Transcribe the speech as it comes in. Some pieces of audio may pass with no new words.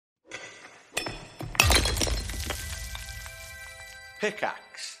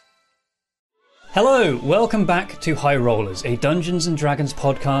Pickaxe. Hello, welcome back to High Rollers, a Dungeons & Dragons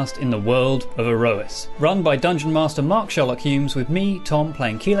podcast in the world of Aerois, run by Dungeon Master Mark Sherlock Humes, with me, Tom,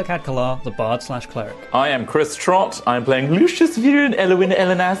 playing Keela Cadkalar, the Bard/Cleric. I am Chris Trott, I'm playing Lucius Viren Elwin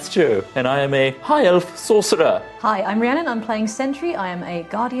Elenastro, and I am a High Elf Sorcerer. Hi, I'm Rhiannon, I'm playing Sentry, I am a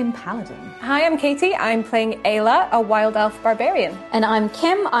Guardian Paladin. Hi, I'm Katie, I'm playing Ayla, a Wild Elf Barbarian. And I'm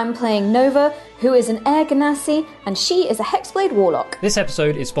Kim, I'm playing Nova, who is an Air Ganassi, and she is a Hexblade Warlock. This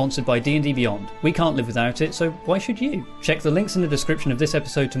episode is sponsored by D&D Beyond. We can't live without it, so why should you? Check the links in the description of this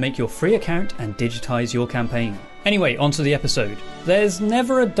episode to make your free account and digitize your campaign. Anyway, on to the episode. There's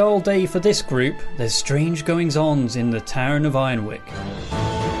never a dull day for this group. There's strange goings-ons in the town of Ironwick.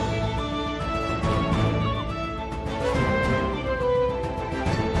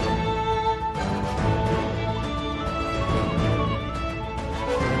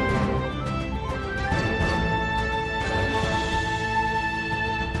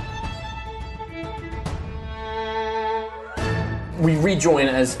 We rejoin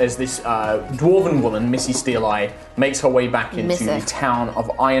as this dwarven woman, Missy Steeleye, makes her way back into the town of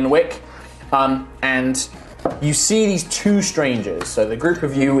Ironwick. And you see these two strangers. So the group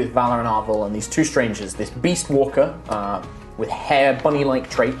of you with Valor and Arvel, and these two strangers, this beast walker with hair, bunny-like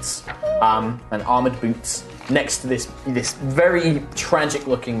traits, and armored boots, next to this very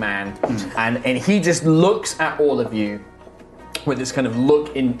tragic-looking man. And he just looks at all of you with this kind of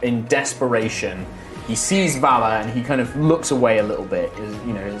look in desperation. He sees Valor and he kind of looks away a little bit,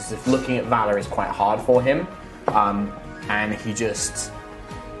 as if looking at Valor is quite hard for him. And he just...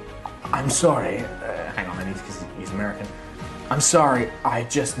 I'm sorry. Hang on, because he's American. I'm sorry, I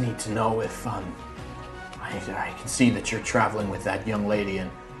just need to know if... I can see that you're traveling with that young lady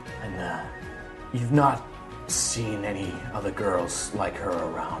and you've not seen any other girls like her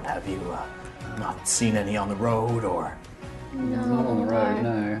around, have you? Not seen any on the road, or... No. Not on the road,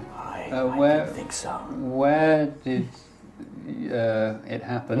 no. I don't think so. Where did it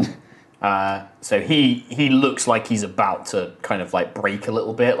happen? So he looks like he's about to kind of like break a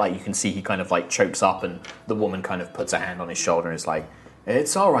little bit. Like you can see he kind of like chokes up, and the woman kind of puts a hand on his shoulder and is like,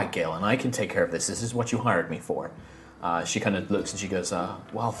 "It's all right, Galen. I can take care of this. This is what you hired me for." She kind of looks and she goes,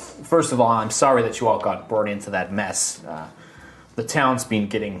 "Well, first of all, I'm sorry that you all got brought into that mess. The town's been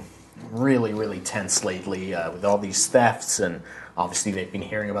getting really, really tense lately with all these thefts, and obviously they've been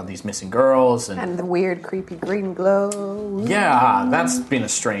hearing about these missing girls. And the weird, creepy green glow. Yeah, that's been a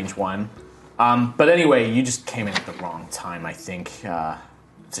strange one. But anyway, you just came in at the wrong time, I think.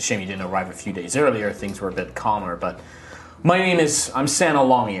 It's a shame you didn't arrive a few days earlier. Things were a bit calmer, but I'm Santa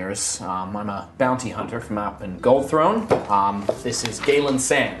Longears. I'm a bounty hunter from up in Goldthrone. This is Galen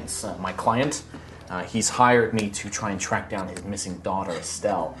Sands, my client. He's hired me to try and track down his missing daughter,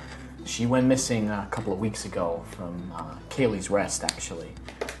 Estelle. She went missing a couple of weeks ago from Kaylee's Rest, actually.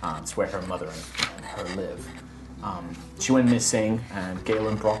 It's where her mother and her live. She went missing, and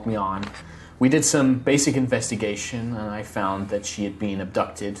Galen brought me on. We did some basic investigation, and I found that she had been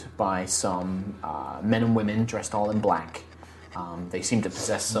abducted by some men and women dressed all in black. They seemed to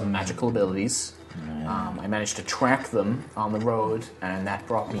possess some magical abilities. I managed to track them on the road, and that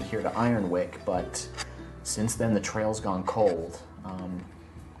brought me here to Ironwick, but since then the trail's gone cold.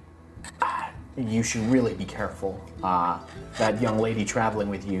 You should really be careful. That young lady traveling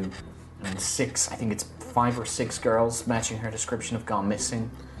with you, and I think it's 5 or 6 girls matching her description have gone missing.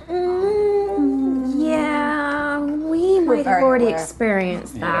 Yeah, we might have already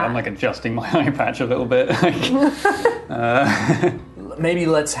experienced that. Yeah, I'm like adjusting my eye patch a little bit. Maybe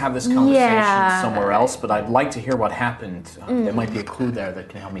let's have this conversation somewhere else, but I'd like to hear what happened. There might be a clue there that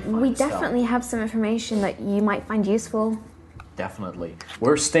can help me find We Estelle. definitely have some information that you might find useful. Definitely.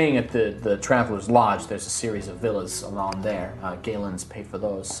 We're staying at the Traveler's Lodge. There's a series of villas around there. Galen's paid for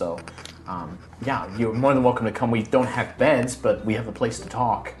those, so you're more than welcome to come. We don't have beds, but we have a place to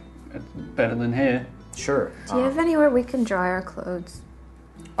talk. It's better than here. Sure. Do you have anywhere we can dry our clothes?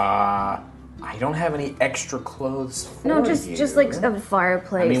 I don't have any extra clothes for you. No, just like a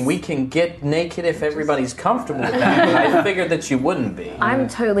fireplace. I mean, we can get naked if everybody's comfortable with that, but I figured that you wouldn't be. I'm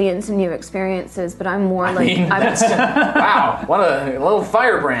totally into new experiences, but I'm more Wow, what a little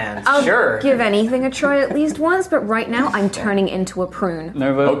firebrand. I'll Sure. give anything a try at least once, but right now I'm turning into a prune.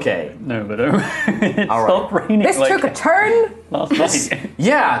 Nova. Okay. Nova, no. It All right. stopped raining This took a turn. last night.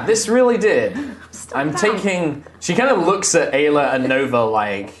 Yeah, this really did. She kind of looks at Ayla and Nova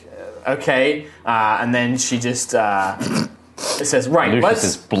like, okay, and then she just says, right, Lucius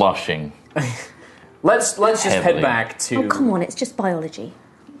is blushing. let's just head Heavily. back to... Oh, come on, it's just biology.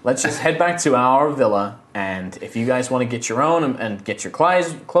 Let's just head back to our villa, and if you guys want to get your own and get your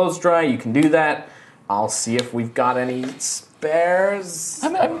clothes dry, you can do that. I'll see if we've got any spares.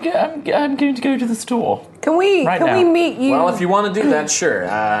 I'm going to go to the store. Can we meet you? Well, if you want to do that, sure.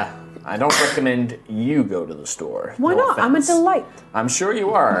 I don't recommend you go to the store. Why No not? I'm a offense. delight. I'm sure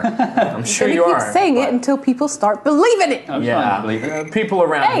you are. I'm sure And you keep are. saying it but- until people start believing it. I'm Yeah, trying to believe it. people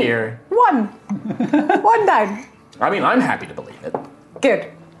around Hey, here. one. One down. I mean, I'm happy to believe it.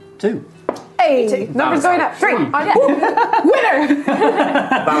 Good. 2. Hey, numbers going up. 3. Winner.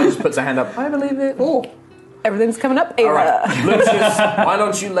 Val just puts a hand up. I believe it. Oh, everything's coming up. All right, Lucius, why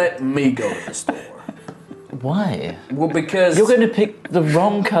don't you let me go to the store? Why? Well, because... You're going to pick the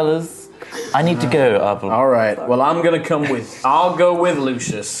wrong colours. I need to go, Arvel. All right, well, I'm going to come with... I'll go with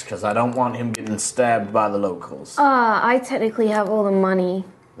Lucius, because I don't want him getting stabbed by the locals. I technically have all the money.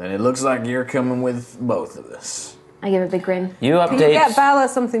 Then it looks like you're coming with both of us. I give a big grin. You Can you update. get Vala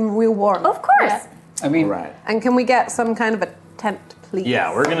something real warm? Of course. I mean, Right. And can we get some kind of a tent, please?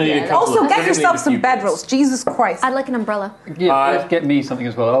 Yeah, we're going to need a couple Also, of... we're get gonna yourself need a some few bedrolls. Jesus Christ. I'd like an umbrella. yeah, let's get me something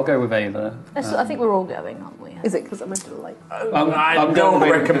as well. I'll go with Ayla. I think we're all going, aren't we? Is it because I'm a delight? I I'm don't going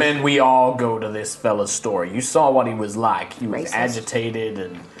with- recommend we all go to this fella's store. You saw what he was like. He was Racist. agitated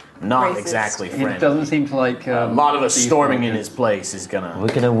and not Racist. exactly It friendly. doesn't seem to like... A lot of us be storming in good. his place is gonna... We're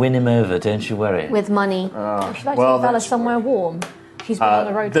going to win him over, don't you worry. With money. Should I take well, Bella that's somewhere warm? She's been on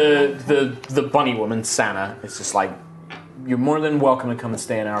the road. the bunny woman, Sana, is just like, you're more than welcome to come and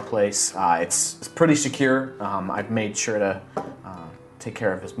stay in our place. It's pretty secure. I've made sure to take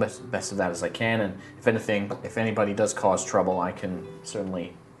care of as best of that as I can, and if anybody does cause trouble, I can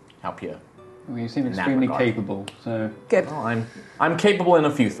certainly help you. Well, you seem that extremely regard. capable, so... Good. Well, I'm capable in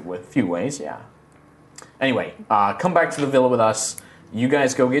a few ways, yeah. Anyway, come back to the villa with us. You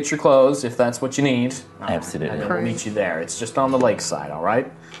guys go get your clothes if that's what you need. Absolutely. And then we'll meet you there. It's just on the lakeside, all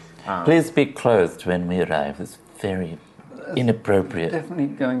right? Please be clothed when we arrive. It's very inappropriate. Definitely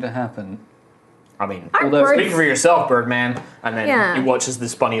going to happen. I mean, Although- speak for yourself, Birdman. And then Yeah. you watch as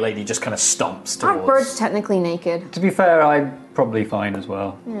this bunny lady just kind of stomps Aren't towards... birds technically naked? To be fair, I'm probably fine as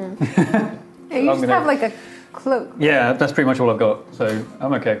well. Yeah, you just gonna- have like a cloak. Yeah, that's pretty much all I've got, so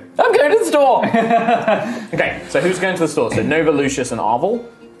I'm okay. I'm going to the store! Okay, so who's going to the store? So Nova, Lucius, and Arvel.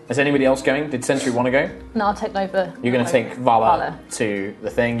 Is anybody else going? Did Sentry want to go? No, I'll take Nova. You're going to take Vala Vala. to the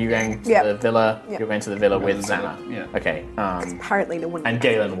thing. You're going to Yep. the villa. Yep. You're going to the villa with Xana. Yeah. Okay. Apparently no one... And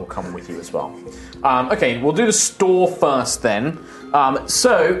Galen will come with you as well. Okay, we'll do the store first then.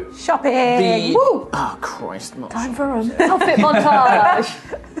 So Shopping! the Woo! oh Christ, not Time for an outfit montage.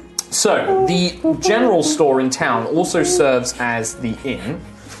 So the general store in town also serves as the inn,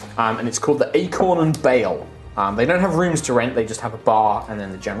 and it's called the Acorn and Bale. They don't have rooms to rent; they just have a bar and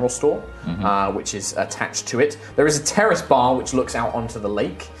then the general store, which is attached to it. There is a terrace bar which looks out onto the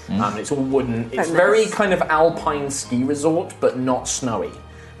lake. It's all wooden. It's nice. very kind of alpine ski resort, but not snowy.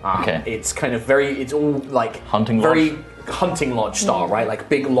 Okay. It's kind of very. It's all like Hunting very lodge? hunting lodge style, right? Like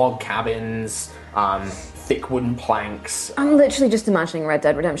big log cabins, thick wooden planks. I'm literally just imagining Red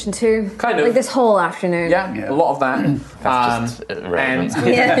Dead Redemption 2. Kind of. Like this whole afternoon. Yeah, a lot of that. That's just irrelevant.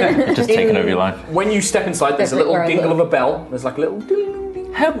 and Just taking over your life. when you step inside, there's a That's little where I dingle live. of a bell. There's like a little ding, ding,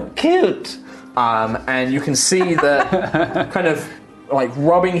 ding. How cute! And you can see that kind of like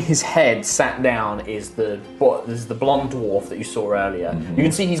rubbing his head sat down is the blonde dwarf that you saw earlier. You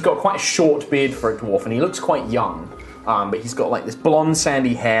can see he's got quite a short beard for a dwarf, and he looks quite young. But he's got like this blonde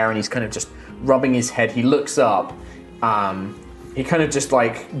sandy hair, and he's kind of just rubbing his head. He looks up. He kind of just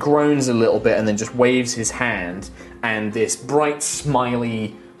like groans a little bit and then just waves his hand, and this bright,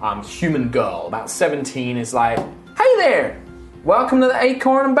 smiley human girl, about 17, is like, "Hey there! Welcome to the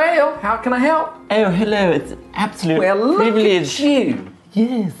Acorn and Bale. How can I help?" Oh, hello, it's an absolute Well, look privilege. at you.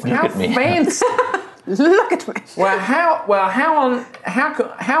 Yes, look How at me. fancy. Look at me! How on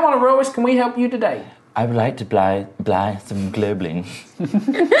Aerois can we help you today? I would like to buy some globling.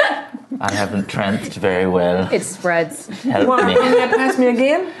 I haven't tranced very well. It spreads. Help me. Can you pass me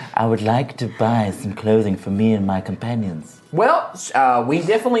again? I would like to buy some clothing for me and my companions. Well, we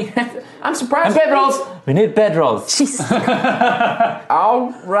definitely have. I'm surprised. And bedrolls! We need bedrolls.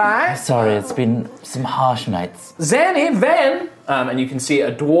 All right. Sorry, it's been some harsh nights. Zanny, Van. And you can see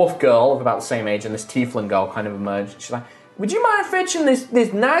a dwarf girl of about the same age and this tiefling girl kind of emerge. She's like, "Would you mind fetching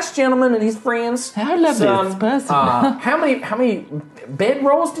this nice gentleman and his friends? How lovely this person." How many bed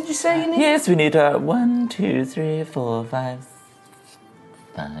rolls did you say you need? Yes, we need 1, 2, 3, 4, 5.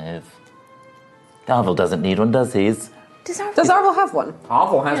 Darvel doesn't need one, does he? Does Arvel have one?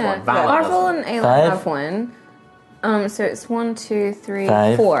 Arvel has one. Val has Arvel one. and Ayla 5. have one. So it's 1, 2, 3,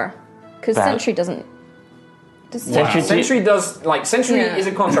 Five. 4. Because Five. Sentry doesn't. Sentry does, like, Sentry is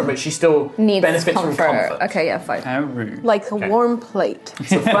a contract, but she still benefits from comfort. Okay, yeah, fine. How rude. Like a warm plate.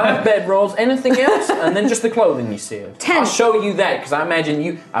 So 5 bedrolls, anything else? And then just the clothing you see. 10. I'll show you that, because I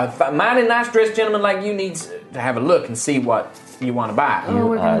imagine a mighty nice dressed gentleman like you needs to have a look and see what you want to buy. Oh,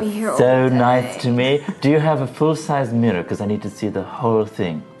 we're going to be here all So day. nice to me. Do you have a full-size mirror? Because I need to see the whole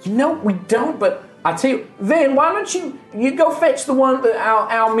thing. You know, we don't, but I tell you, Vin, why don't you go fetch the one,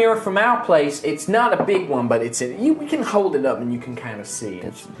 our mirror from our place. It's not a big one, but we can hold it up and you can kind of see it.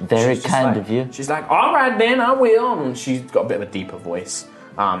 That's very kind of you. She's like, all right then, I will. And she's got a bit of a deeper voice.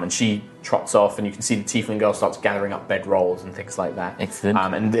 And she trots off, and you can see the tiefling girl starts gathering up bedrolls and things like that. Excellent.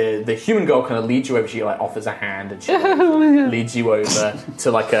 And the human girl kind of leads you over. She like offers a hand, and she leads you over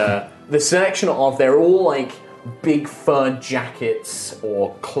to like the selection of. They're all like big fur jackets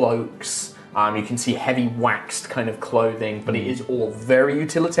or cloaks. You can see heavy waxed kind of clothing, but it is all very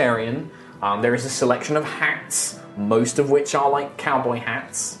utilitarian. There is a selection of hats, most of which are like cowboy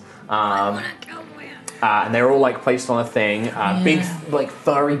hats. And they're all like placed on a thing. Big like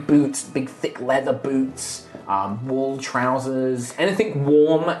furry boots, big thick leather boots, wool trousers, anything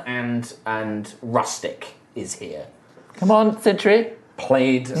warm and rustic is here. Come on, Sentry.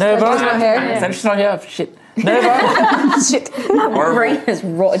 Played. Nova. not here. Sentry's not here. Shit. Nova. Shit, my brain has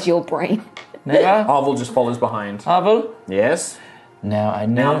rotted your brain. Nova. Arvel just follows behind. Arvel. Yes. Now I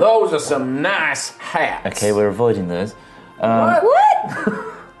know. Now those are some nice hats. Okay, we're avoiding those. What?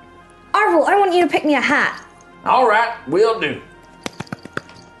 Arvel, I want you to pick me a hat. All right, will do.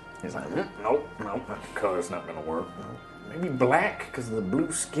 He's like, nope, that color's not gonna work. Maybe black because of the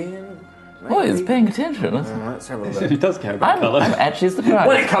blue skin. Maybe. Oh, he's paying attention. Let's have a look. He does care about colour. I'm actually surprised.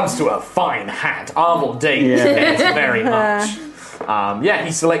 When it comes to a fine hat, Arvel digs it very much.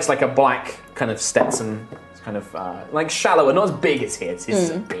 He selects like a black kind of Stetson, kind of like shallower, not as big as his. His is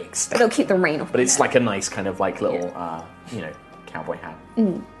a big Stetson. It'll keep the rain off. But it's like a nice kind of like little, cowboy hat.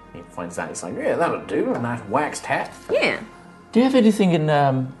 He finds that, he's like, yeah, that'll do, a nice waxed hat. Yeah. Do you have anything in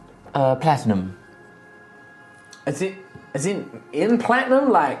platinum? Is it in platinum,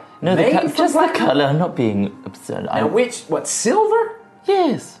 like No, made from just platinum? the color. I'm not being absurd. Now what, silver?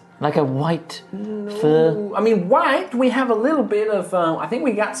 Yes, like a white fur. I mean, white, we have a little bit of, I think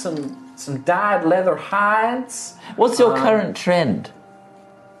we got some dyed leather hides. What's your current trend?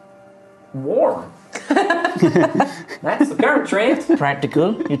 Warm. That's the current trend.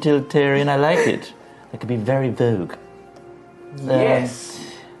 Practical, utilitarian. I like it. That could be very vogue. Yes.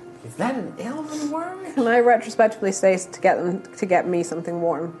 Is that an elven word? Can I retrospectively say to get me something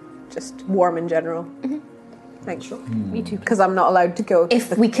warm? Just warm in general. Thanks. Sure. Me too. Because I'm not allowed to go.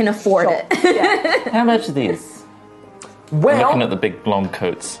 If we can afford it. How much are these? Well, Looking at the big long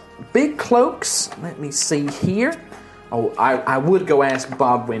coats. big cloaks. Let me see here. Oh, I would go ask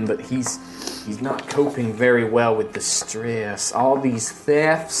Bodwin, but he's not coping very well with the stress. All these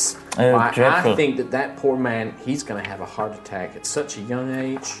thefts. I dreadful. think that poor man, he's going to have a heart attack at such a young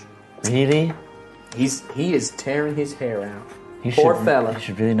age. Really? He is tearing his hair out. He Poor should, fella. He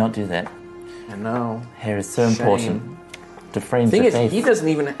should really not do that. I know. Hair is so Shame. important to frame The thing the is, face. he doesn't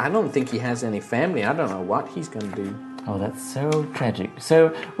even. I don't think he has any family. I don't know what he's going to do. Oh, that's so tragic.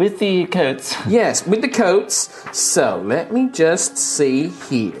 So, with the coats, Yes, with the coats. So, let me just see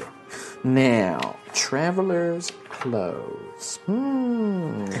here. Now, traveler's clothes. I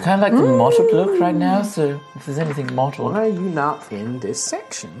kind of like the mottled look right now, so if there's anything mottled. Why are you not in this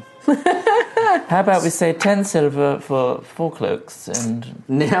section? How about we say 10 silver for 4 cloaks and...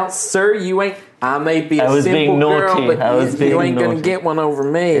 Now, sir, you ain't. I may be a I was simple being girl, naughty. but I was you being ain't gonna naughty. get one over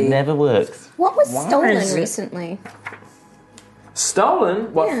me. It never works. What was stolen is it? recently?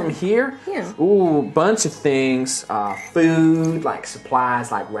 Stolen? What, Yeah. from here? Yeah. Ooh, bunch of things. Food, like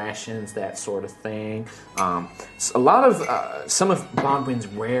supplies, like rations, that sort of thing. A lot of, some of Bodwin's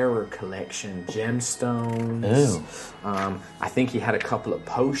rarer collection, gemstones. I think he had a couple of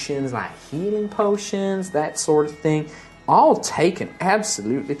potions, like healing potions, that sort of thing. All taken.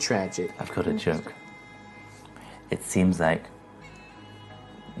 Absolutely tragic. I've got a joke. It seems like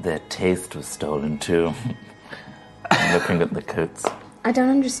their taste was stolen too. I'm looking at the coats. I don't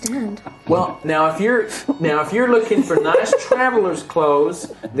understand. Well, now if you're looking for nice traveler's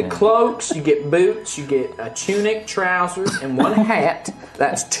clothes, the cloaks, you get boots, you get a tunic, trousers, and 1 hat.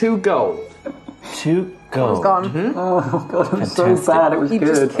 That's 2 gold. 2 gold. It's gone. Oh, God, it was so bad. It was He good.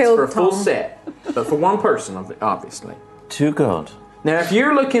 just killed For a full Tom. set, but for one person, obviously. 2 gold. Now, if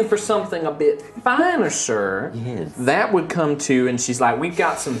you're looking for something a bit finer, sir, Yes. that would come to, and she's like, we've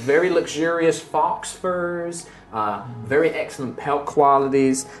got some very luxurious fox furs, Very excellent pelt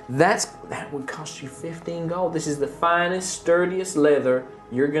qualities. That would cost you 15 gold. This is the finest, sturdiest leather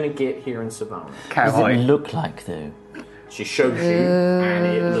you're going to get here in Savannah. What does it look like, though? She shows you, and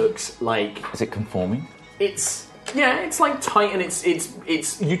it looks like... Is it conforming? It's like tight, and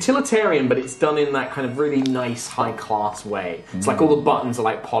it's utilitarian, but it's done in that kind of really nice, high-class way. It's like all the buttons are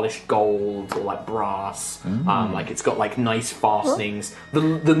like polished gold or like brass. Like it's got like nice fastenings.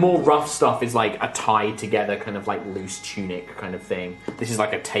 The more rough stuff is like a tied together kind of like loose tunic kind of thing. This is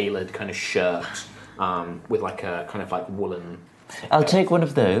like a tailored kind of shirt with like a kind of like woolen. I'll take one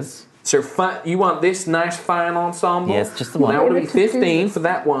of those. So you want this nice fine ensemble? Yes, just the one. That would be 15 for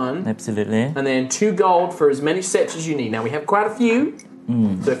that one. Absolutely. And then 2 gold for as many sets as you need. Now we have quite a few.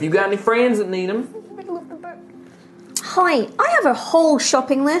 So if you've got any friends that need them. Hi, I have a whole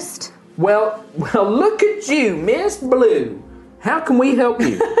shopping list. Well, look at you, Miss Blue. How can we help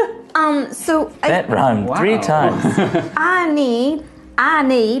you? That rhymed 3 times. I need. I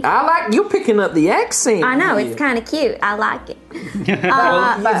like you picking up the accent. I know, it's kind of cute. I like it.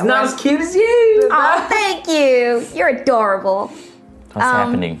 It's not as cute as you. Oh, thank you. You're adorable. What's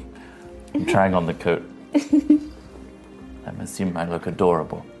happening? I'm trying on the coat. I assume I look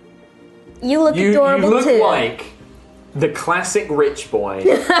adorable. You look adorable you look too. like the classic rich boy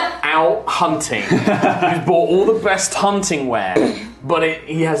out hunting. He's bought all the best hunting wear, but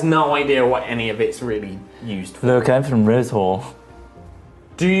he has no idea what any of it's really used for. Look, I'm from Rose Hall.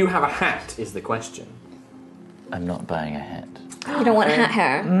 Do you have a hat, is the question. I'm not buying a hat. You don't want hat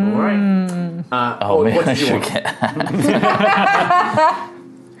hair. All right. Maybe what I did you should want? get a hat.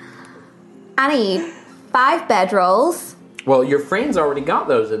 I need 5 bedrolls. Well, your friends already got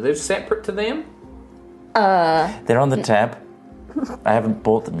those. Are those separate to them? They're on the tab. I haven't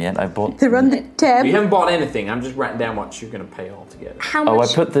bought them yet. I bought They're on the tab. You haven't bought anything. I'm just writing down what you're going to pay all together. How I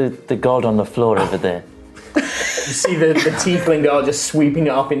much? put the gold on the floor over there. You see the tiefling girl just sweeping it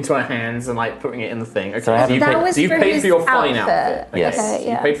up into her hands and like putting it in the thing. Okay, So I haven't you That paid, was so you for paid his for your fine outfit. outfit. Yes. Okay, Okay, so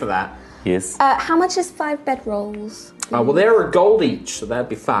yeah. you paid for that. Yes. How much is 5 bedrolls? Well, they're a gold each, so that'd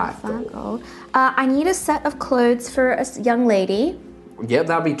be 5 5 gold. gold. I need a set of clothes for a young lady. Yeah,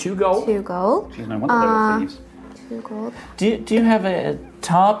 that'd be 2 gold. 2 gold. She's no wonder they were thieves. 2 gold. Do you have a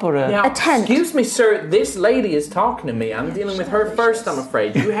top or a... Now, A tent. excuse me, sir. This lady is talking to me. I'm dealing with her first, I'm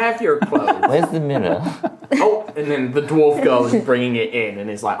afraid. You have your clothes. Where's the mirror? Oh, and then the dwarf girl is bringing it in and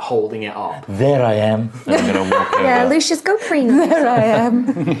is like holding it up. There I am. And I'm going to walk over. Yeah, Lucius, go preening. There I am.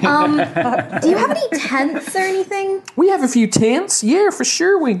 Do you have any tents or anything? We have a few tents. Yeah, for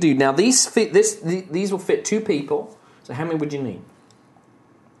sure we do. Now these fit these will fit 2 people. So how many would you need?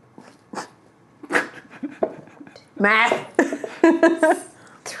 Math.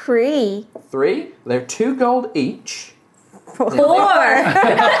 3. 3. They're 2 gold each. 4.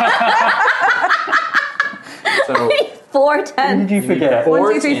 So 4 tents. Did you forget? 4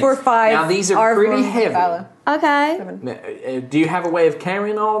 1, 2, 3, 4, tents. 5. Now these are pretty from heavy. Vala. Okay. Now, do you have a way of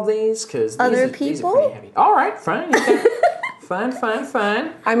carrying all of these? Because Other these are people? pretty heavy. All right, fine. You can.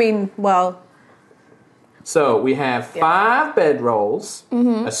 Fine. I mean, well, So we have 5 bedrolls,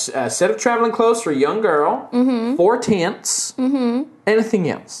 a set of traveling clothes for a young girl, 4 tents, anything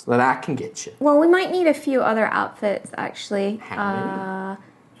else that I can get you. Well, we might need a few other outfits, actually. How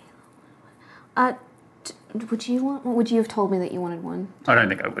Would you have told me that you wanted one? I don't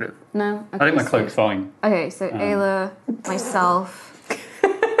think I would have. No? Okay, I think my so- cloak's fine. Okay, so Ayla, myself,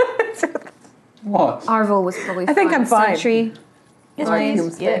 What? Arvel was probably fine. I think I'm fine. Sentry.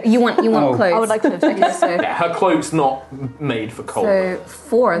 Please. Yeah. You want Oh. clothes? I would like to have Okay, so Her cloak's not made for cold. so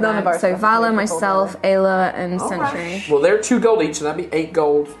 4 None then. of our So stuff is Vala, made for cold myself, Ayla, and All Sentry. right. Well, they're 2 gold each, so that'd be 8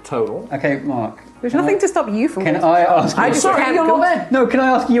 gold total. Okay, Mark. There's nothing to stop you from. Can I ask you I a just question? can't you're go not there. No, can I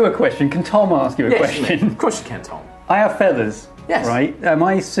ask you a question? Can Tom ask you a Yes, question? of course you can, Tom. I have feathers. Yes. Right? Am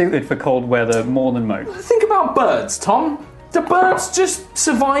I suited for cold weather more than most? Think about birds, Tom. Do birds just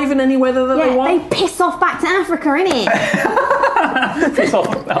survive in any weather that they Yeah, want? they piss off back to Africa, innit? Piss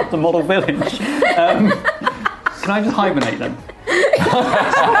off about the model village. Can I just hibernate them?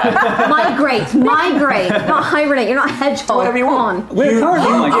 Migrate, not hibernate. You're not a hedgehog. Whatever you Come want. on. We're currently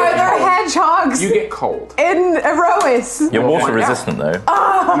Are migrating. there hedgehogs You get cold. in Aerois? You're water find out. resistant, though.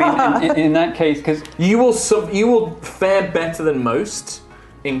 I mean, in that case, because You will fare better than most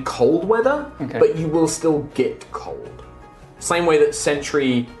in cold weather, Okay. but you will still get cold. Same way that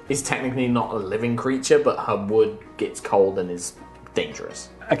Sentry is technically not a living creature, but her wood gets cold and is dangerous.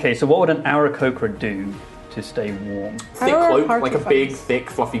 okay, so what would an Aarakocra do to stay warm? Thick Our cloak, party like a big, funds. thick,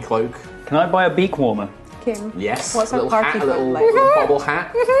 fluffy cloak. Can I buy a beak warmer? Kim. Yes, What's a our little party hat, a little, fund like? little bubble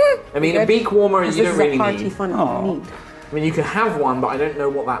hat. I mean, a beak warmer you This don't is really a party need. fund Oh. need. I mean, you can have one, but I don't know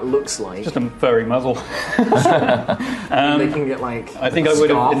what that looks like. Just a furry muzzle. They can get like. I think I would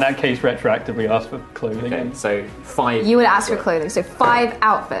have, in that case, retroactively asked for clothing. Okay, so 5. You would ask for clothing, so 5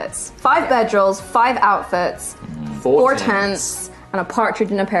 outfits. 5 bedrolls, 5 outfits, 4 tents, and a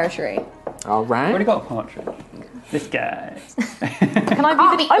partridge in a pear tree. All right. Already got a partridge. This guy. Can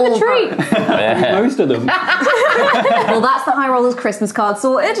I be I'm the tree? Most of them. Well, that's the High Rollers Christmas card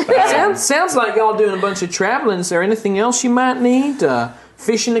sorted. Sounds like y'all doing a bunch of traveling. Is there anything else you might need?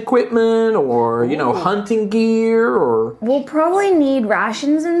 Fishing equipment, or hunting gear, or We'll probably need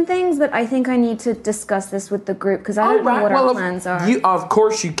rations and things, but I think I need to discuss this with the group because I don't know what our plans are. Of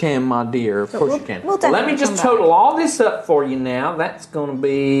course you can, my dear. Of course you can. we'll Let me just total all this up for you now. That's going to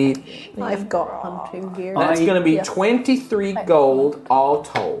be I've got hunting gear. That's going to be 23 gold all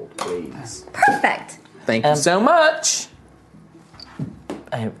told, please. Perfect. Thank you so much.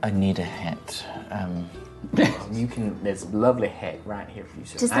 I need a hat. You can. There's a lovely hat right here for you,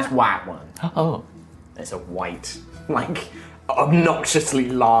 sir. Does That's that- white one. Oh, It's a white, obnoxiously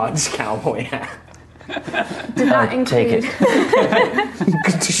large cowboy hat. Did that take include?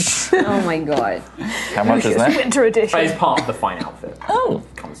 it. Oh my god. How much is that? Winter edition. It's part of the fine outfit. Oh,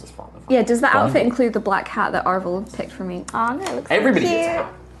 Comes as part of the fine. Yeah, does the outfit include the black hat that Arvel picked for me? Oh no, it looks Everybody so gets a cute.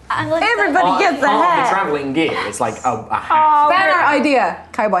 hat. Everybody gets a Part of the hat. traveling gear. It's like a hat. Better idea.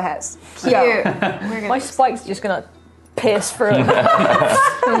 Cowboy hats. Cute. My spike's just gonna pierce through it.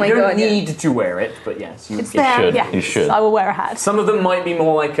 Oh my You don't god. yeah. need to wear it, but yes, you It's can. there. should. Yes, You should. I will wear a hat. Some of them might be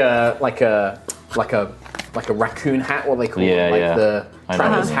more like a raccoon hat, what they call Yeah, it, like yeah. the I know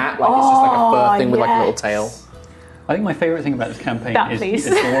traveler's what you hat, like it's just like a fur thing with like a little yes. tail. I think my favourite thing about this campaign That, is please.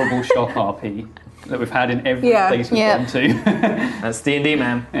 the adorable shop RP that we've had in every Yeah. place we've Yeah. gone to. That's D&D,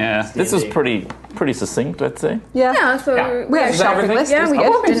 man. Yeah. this was D&D. pretty succinct, I'd say. Yeah, so Yeah. We had a Is that shopping everything? list. Yeah, we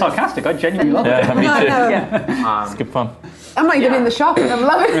I'm not being did. sarcastic, I genuinely love it. Yeah, me No, too. no. It's good fun. I'm not even in the shopping. I'm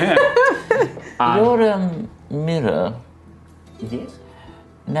loving it. Your mirror. Yes.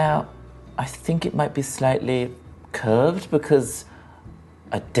 Now, I think it might be slightly curved because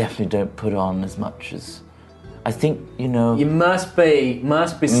I definitely don't put on as much as. I think You must be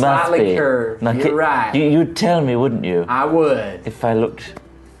must slightly be. curved. Like You're right. You'd tell me, wouldn't you, I would. if I looked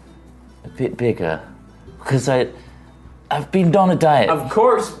a bit bigger? Because I've been on a diet. Of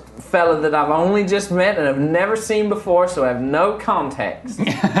course, fella that I've only just met and have never seen before, so I have no context.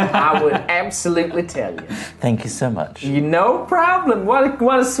 I would absolutely tell you. Thank you so much. No problem.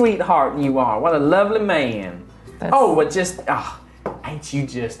 What a sweetheart you are. What a lovely man. Ain't you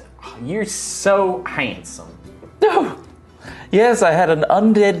just? You're so handsome. Yes, I had an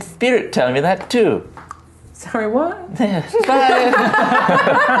undead spirit telling me that too. Sorry, what? Yes.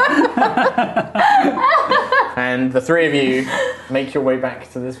 And the three of you make your way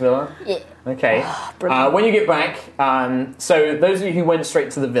back to this villa. Yeah. Okay. When you get back, so those of you who went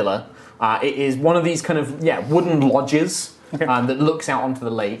straight to the villa, it is one of these kind of wooden lodges that looks out onto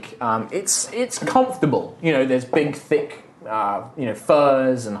the lake. It's comfortable. There's big, thick,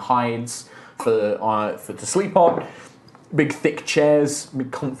 furs and hides for to sleep on. Big, thick chairs,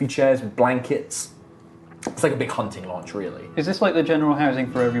 big, comfy chairs with blankets. It's like a big hunting lodge, really. Is this like the general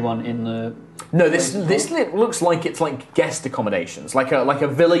housing for everyone in the... No, this looks like it's like guest accommodations, like a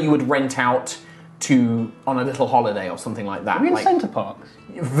villa you would rent out to on a little holiday or something like that. Are we in Like, Centre Parks?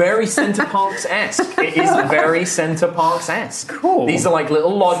 very Centre Parks-esque. It is very Centre Parks-esque. Cool. These are like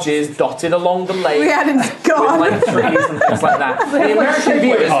little lodges dotted along the lake. We hadn't with gone. like trees and things like that. The American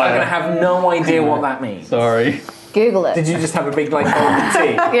viewers are going to have no idea what that means. Sorry. Google it. Did you just have a big like golden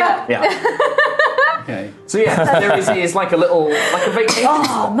tea? Yeah. Yeah. Okay. So yeah, there is like a vacation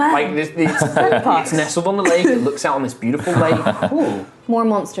spot. man. Like it's nestled on the lake. It looks out on this beautiful lake. Cool. More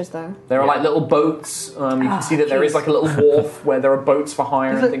monsters though. There are like little boats. You can see that there is like a little wharf where there are boats for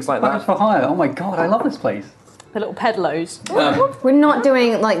hire and things like Boats that. for hire. Oh my god, I love this place. The little pedlos. We're not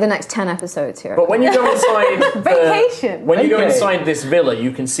doing like the next 10 episodes here. But when you go inside, Vacation. When you go Okay. inside this villa,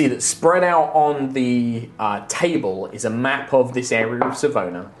 you can see that spread out on the table is a map of this area of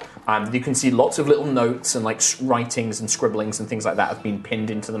Savona. You can see lots of little notes and like writings and scribblings and things like that have been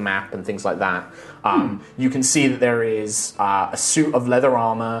pinned into the map and things like that. You can see that there is a suit of leather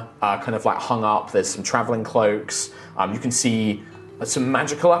armor kind of like hung up. There's some traveling cloaks. You can see some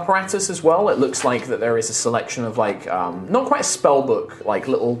magical apparatus as well. It looks like that there is a selection of like, not quite a spell book, like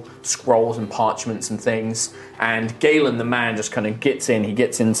little scrolls and parchments and things. And Galen, the man, just kind of gets in. He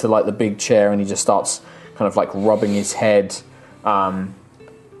gets into like the big chair and he just starts kind of like rubbing his head.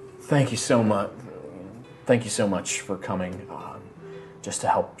 Thank you so much. Thank you so much for coming, just to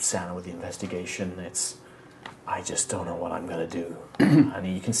help Santa with the investigation. I just don't know what I'm gonna do. And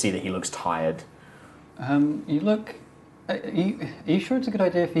you can see that he looks tired. You look Are you sure it's a good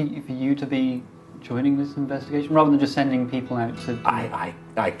idea for you to be joining this investigation rather than just sending people out to...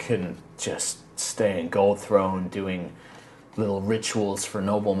 I couldn't just stay in Gold Throne doing little rituals for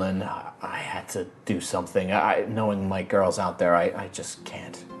noblemen. I had to do something. Knowing my girls out there, I just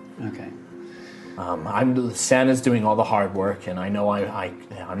can't. Okay. Santa's doing all the hard work, and I know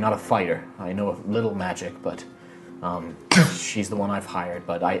I'm not a fighter. I know a little magic, but she's the one I've hired.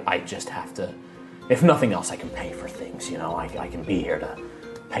 But I just have to. If nothing else, I can pay for things. You know, I can be here to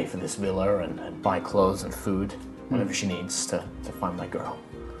pay for this villa and buy clothes and food, whatever she needs to find my girl.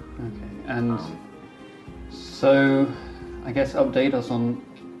 Okay, and so I guess update us on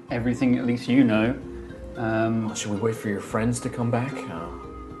everything at least you know. Should we wait for your friends to come back?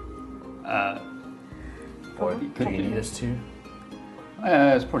 Or do you need us to?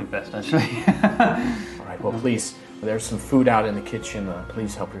 It's probably best, actually. All right, well, please, there's some food out in the kitchen.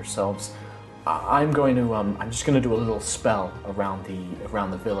 Please help yourselves. I'm just going to do a little spell around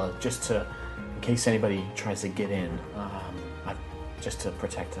the villa, just in case anybody tries to get in, just to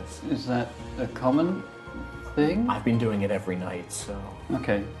protect us. Is that a common thing? I've been doing it every night, so...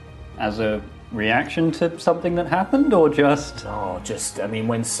 Okay. As a reaction to something that happened, or just... No,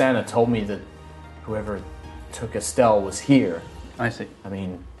 when Santa told me that whoever took Estelle was here... I see. I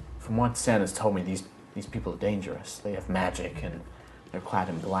mean, from what Santa's told me, these people are dangerous. They have magic, and they're clad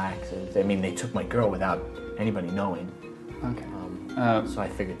in black. They took my girl without anybody knowing. Okay. So I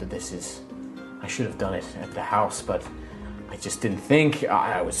figured that I should have done it at the house, but I just didn't think.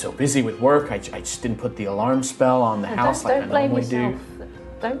 I was so busy with work, I just didn't put the alarm spell on the house like I normally do.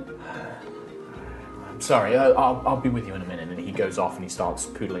 Don't. I'm sorry, I'll be with you in a minute. And he goes off and he starts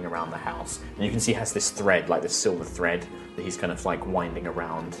poodling around the house. And you can see he has this thread, like this silver thread, that he's kind of like winding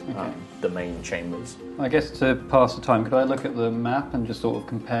around the main chambers. I guess to pass the time, could I look at the map and just sort of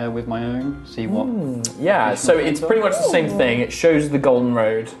compare with my own, see what... Yeah, so it's pretty much the same thing. It shows the Golden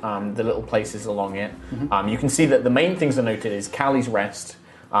Road, the little places along it. You can see that the main things are noted is Callie's Rest,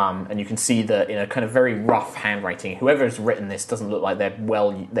 and you can see that in a kind of very rough handwriting, whoever's written this doesn't look like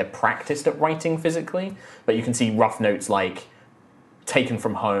they're practiced at writing physically, but you can see rough notes like taken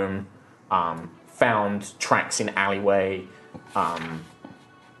from home, found tracks in alleyway,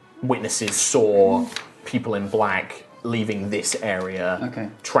 witnesses saw people in black leaving this area,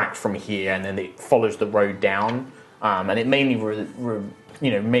 tracked from here, and then it follows the road down, and it mainly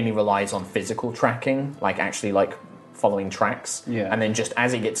mainly relies on physical tracking, like actually like following tracks, and then just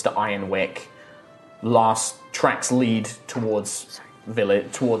as it gets to Ironwick, last tracks lead towards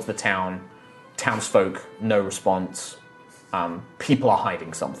the town. Townsfolk, no response. People are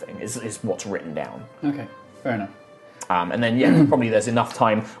hiding something, is what's written down. Okay, fair enough. And then, probably there's enough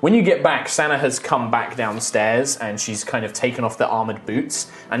time. When you get back, Santa has come back downstairs and she's kind of taken off the armoured boots.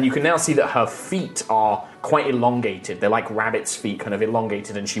 And you can now see that her feet are quite elongated. They're like rabbit's feet, kind of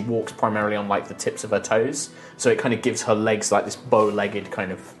elongated, and she walks primarily on like the tips of her toes. So it kind of gives her legs like this bow-legged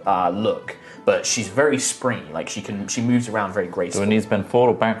kind of look. But she's very springy, like she moves around very gracefully. Do her knees bend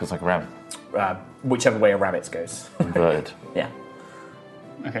forward or backwards like a rabbit? Whichever way a rabbit goes. Inverted. Yeah.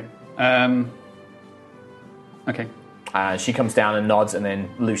 Okay. Okay. She comes down and nods, and then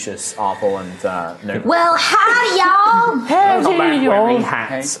Lucius, Arvel, and Nova. Well, howdy, y'all! Come back wearing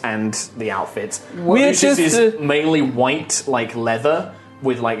hats and the outfits. Lucius is mainly white, like leather,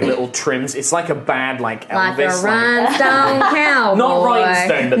 with like little trims. It's like a bad like Elvis. Like a rhinestone cowboy. Not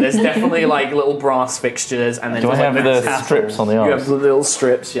rhinestone, but there's definitely like little brass fixtures, and then Do I have like the strips on the arms? You have the little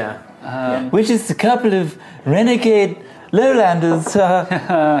strips, yeah. Which is a couple of renegade lowlanders,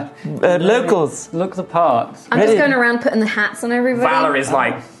 locals. Look the part. I'm just going around putting the hats on everybody. Valor is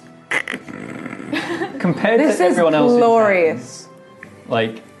like... Compared This to is everyone else's glorious. hats,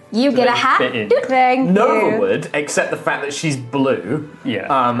 like... You get a hat. fit in? Thank Nova you. would, except the fact that she's blue, Yeah.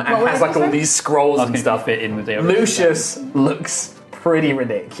 and has like all these scrolls I was and gonna stuff. fit in with the original. Lucius looks pretty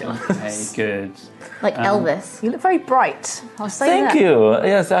ridiculous. Okay, good. Like Elvis. You look very bright. I'll say Thank that. you.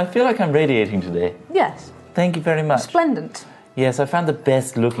 Yes, I feel like I'm radiating today. Yes. Thank you very much. Splendid. Yes, I found the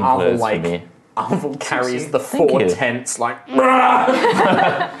best looking clothes for me. Arvel carries the Thank 4 you. tents like...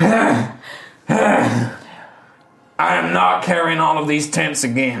 I am not carrying all of these tents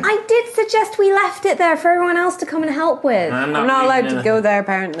again. I did suggest we left it there for everyone else to come and help with. I'm I'm not allowed leaving to it. go there,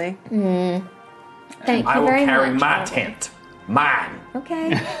 apparently. Thank I you will very carry much. my tent. Mine.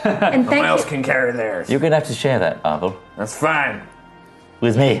 Okay. And No one thank else you. can carry theirs. You're going to have to share that, Arvel, That's fine.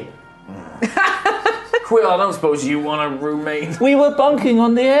 with me. Quill, I don't suppose you want a roommate? We were bunking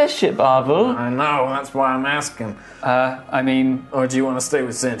on the airship, Arvel. I know, that's why I'm asking. I mean, Or do you want to stay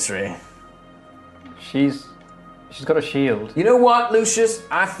with Sentry? she's She's got a shield. You know what, Lucius?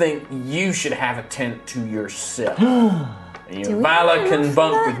 I think you should have a tent to yourself. Vala can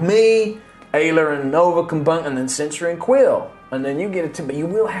bunk with me, Ayla and Nova can bunk, and then Sentry and Quill. And then you get a tent, but you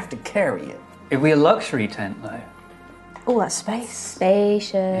will have to carry it. It'd be a luxury tent, though. Oh, that's space.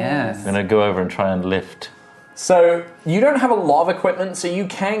 Spacious. Yeah. I'm gonna go over and try and lift. So, you don't have a lot of equipment, so you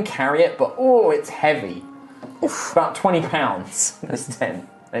can carry it, but it's heavy. About 20 pounds, this tent.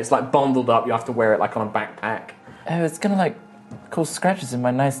 It's like bundled up, you have to wear it like on a backpack. Oh, it's gonna like cause scratches in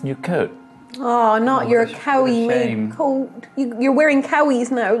my nice new coat. Oh, not your cowie shame. made coat. You're wearing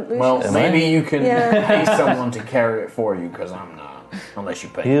cowies now, Lucius. Well, Am maybe I? you can Yeah. pay someone to carry it for you, because I'm not. Unless you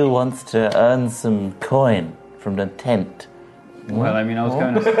pay. Who wants to earn some coin from the tent? Well, I mean, I was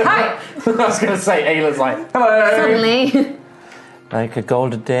going to... Hi! I was going to say, Ayla's like, hello! Suddenly. Like a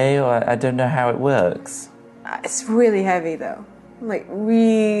gold a day, or I don't know how it works. It's really heavy, though. Like,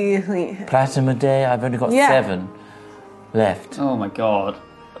 really heavy. Platinum a day, I've only got 7 left. Oh, my God.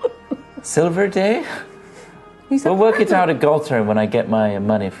 Silver a day? You said We'll work it platinum. out at Galter when I get my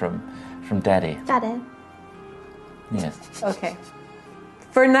money from Daddy. Daddy. Yes. Okay.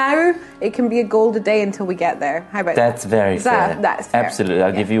 For now, it can be a gold a day until we get there. How about That's very Is that- fair. that's fair. Absolutely,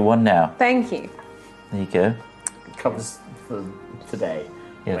 I'll give you one now. Thank you. There you go. Covers for today.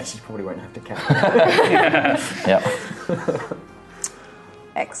 Yes. Yes. She probably won't have to carry Yeah.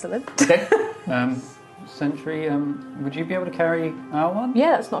 Excellent. it. Okay. Sentry, would you be able to carry our one?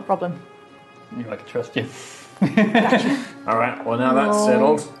 Yeah, that's not a problem. You I can trust you. Alright, well now that's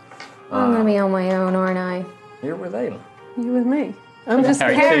settled. I'm gonna be on my own, aren't I? You're with Ayla. You with me? I'm just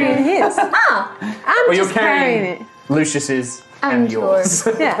Carry carrying two. his. I'm Well, you're just carrying it. Lucius's And and yours.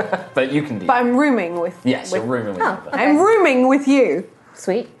 Yeah. But you can do But I'm rooming with. Yes, you're rooming with Oh, her. okay. I'm rooming with you,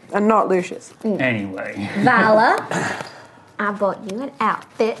 Sweet. and not Lucius. Anyway. Vala, I bought you an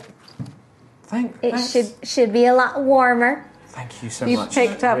outfit. It Thanks. should be a lot warmer. Thank you so You much.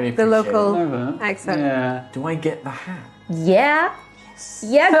 picked up Really the appreciate local Over. accent. Yeah. it. Do I get the hat? Yeah.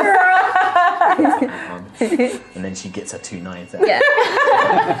 Yeah, girl. And then she gets her 2 nines out. Yeah.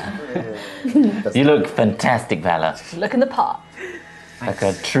 You look fantastic, Vala. Look in the part. Like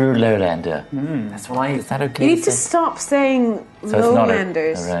a true lowlander. That's what I. Is that okay? You need to say? stop saying So it's not a-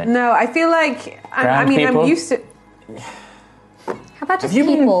 lowlanders. alright. No, I feel like Brown people? I'm used to. How about just Have you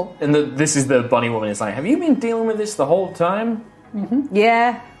people? been? And this is the bunny woman. Is like, have you been dealing with this the whole time?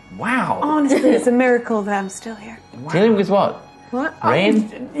 Yeah. Wow. Honestly, it's a miracle that I'm still here. Dealing with what? What?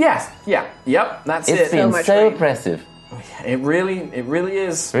 Rain? Yes. Yeah. Yep. That's It's it. been much so rain. oppressive. It really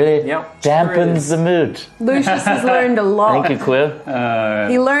is. Really Yep. dampens the mood. Lucius has learned a lot. Thank you, Quill.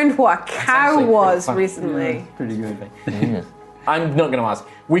 He learned what a cow actually was pretty recently. Pretty good. Yes. I'm not going to ask.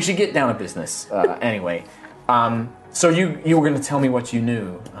 We should get down to business anyway. So you were going to tell me what you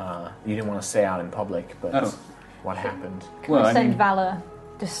knew. You didn't want to say out in public, but Oh. what happened? Well, I Send mean, Valor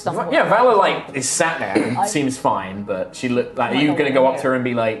just stuff. Yeah, Vala is sat there and seems fine, but she looked like. Are you not going to wanna go up hear to her and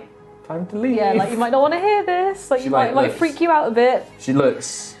be like, "Time to leave"? Yeah, like you might not want to hear this. Like She you like might looks. freak you out a bit. She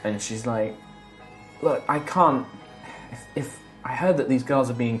looks and she's like, "Look, I can't. If I heard that these girls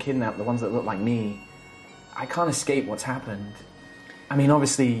are being kidnapped, the ones that look like me, I can't escape what's happened. I mean,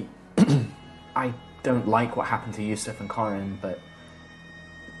 obviously, I don't like what happened to Yusuf and Corin, but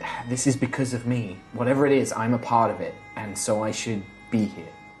this is because of me. Whatever it is, I'm a part of it, and so I should be here."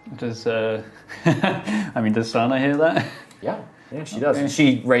 does, I mean, does Sana hear that? Yeah, she does. Okay.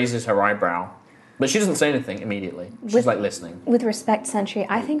 She raises her eyebrow, but she doesn't say anything immediately. She's With- like listening. With respect, Sentry,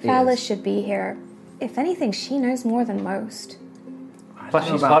 I think Yes. Vala should be here. If anything, she knows more than most. Plus, I don't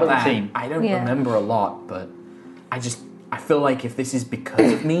know she's about part of the that. team. I don't Yeah. remember a lot, but I feel like if this is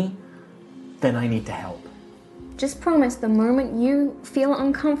because of me, then I need to help. Just promise the moment you feel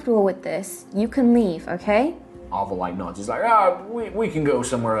uncomfortable with this, you can leave, okay? Alva like nods. He's like, we can go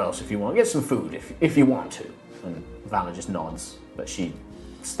somewhere else if you want. Get some food if you want to. And Vala just nods, but she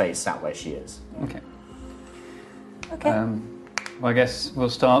stays sat where she is. Okay. Okay. Well, I guess we'll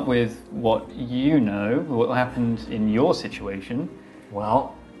start with what you know, what happened in your situation.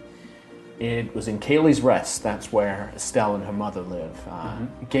 Well, it was in Kaylee's Rest. That's where Estelle and her mother live.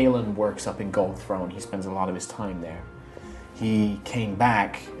 Galen works up in Gold Throne. He spends a lot of his time there. He came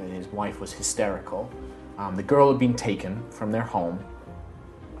back, and his wife was hysterical. The girl had been taken from their home.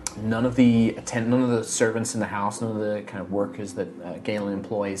 None of the servants in the house, none of the kind of workers that Galen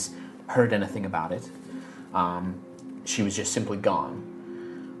employs heard anything about it. She was just simply gone.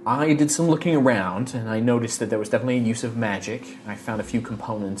 I did some looking around, and I noticed that there was definitely a use of magic. I found a few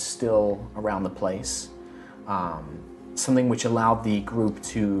components still around the place. Something which allowed the group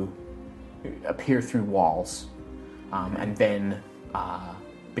to appear through walls and then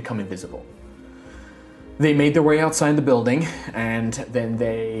become invisible. They made their way outside the building, and then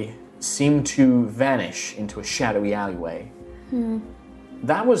they seemed to vanish into a shadowy alleyway.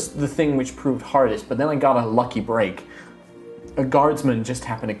 That was the thing which proved hardest, but then I got a lucky break. A guardsman just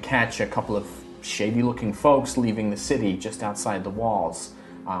happened to catch a couple of shady-looking folks leaving the city just outside the walls.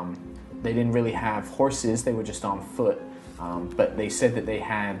 They didn't really have horses, they were just on foot, but they said that they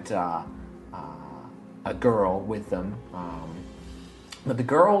had a girl with them. But the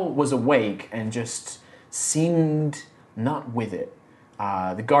girl was awake and just seemed not with it.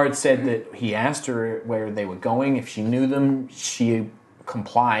 The guard said that he asked her where they were going, if she knew them. She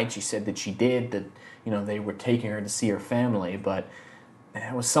complied. She said that she did, that they were taking her to see her family, but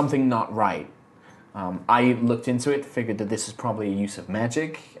there was something not right. I looked into it, figured that this is probably a use of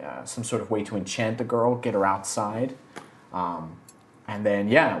magic, some sort of way to enchant the girl, get her outside. And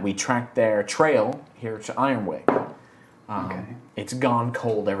then, we tracked their trail here to Ironwick. It's gone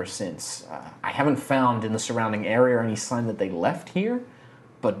cold ever since. I haven't found in the surrounding area any sign that they left here,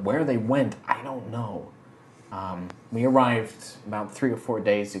 but where they went, I don't know. We arrived about 3 or 4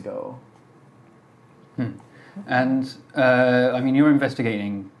 days ago. And, you're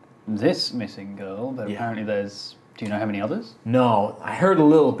investigating this missing girl, but apparently do you know how many others? No, I heard a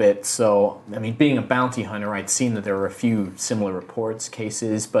little bit, so, being a bounty hunter, I'd seen that there were a few similar reports,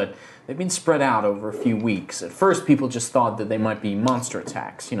 cases, but they've been spread out over a few weeks. At first, people just thought that they might be monster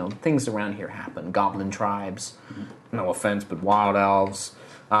attacks. Things around here happen. Goblin tribes, no offense, but wild elves.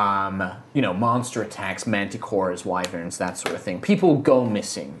 Monster attacks, manticores, wyverns, that sort of thing. People go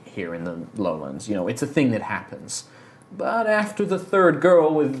missing here in the lowlands. It's a thing that happens. But after the third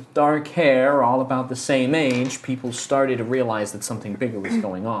girl with dark hair, all about the same age, people started to realize that something bigger was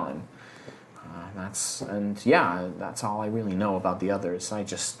going on. That's all I really know about the others.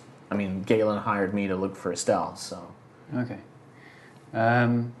 Galen hired me to look for Estelle, so... Okay.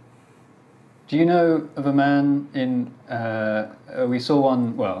 Do you know of a man in... we saw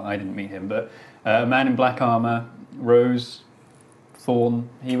one... Well, I didn't meet him, but a man in black armour, Rose Thorn.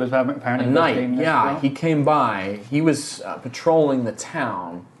 He was apparently... A knight, he came by. He was patrolling the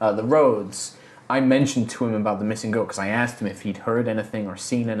town, the roads. I mentioned to him about the missing girl because I asked him if he'd heard anything or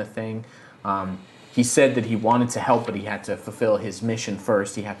seen anything. He said that he wanted to help, but he had to fulfill his mission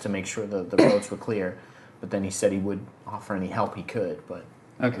first. He had to make sure the roads were clear. But then he said he would offer any help he could, but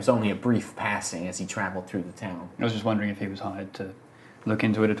it was only a brief passing as he traveled through the town. I was just wondering if he was hired to look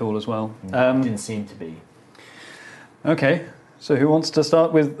into it at all as well. Didn't seem to be. Okay, so who wants to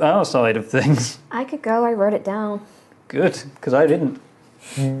start with our side of things? I could go, I wrote it down. Good, because I didn't.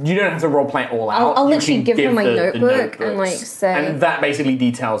 You don't have to roleplay it all out. I'll literally give him my notebook and say... And that basically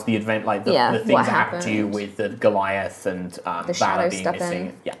details the event, the things that happened to you with the Goliath and the shadow being stepping.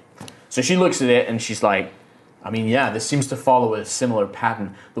 missing. Yeah. So she looks at it and she's like, this seems to follow a similar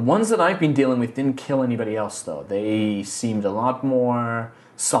pattern. The ones that I've been dealing with didn't kill anybody else, though. They seemed a lot more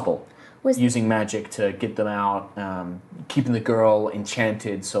supple, using magic to get them out, keeping the girl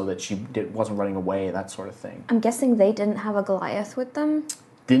enchanted so that she wasn't running away, that sort of thing. I'm guessing they didn't have a Goliath with them?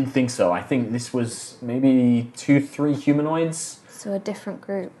 Didn't think so. I think this was maybe 2-3 humanoids. So a different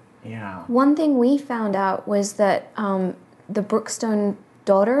group. Yeah. One thing we found out was that the Brookstone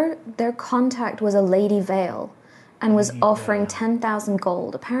daughter, their contact was a Lady Vale and was offering 10,000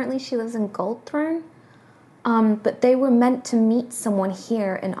 gold. Apparently she lives in Goldthrone. But they were meant to meet someone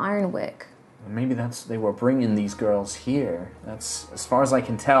here in Ironwick. Maybe they were bringing these girls here. That's, as far as I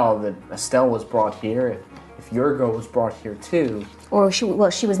can tell, that Estelle was brought here. If your girl was brought here too. Or she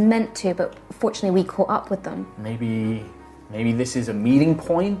was meant to, but fortunately we caught up with them. Maybe this is a meeting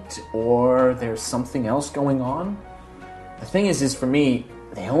point, or there's something else going on. The thing is for me,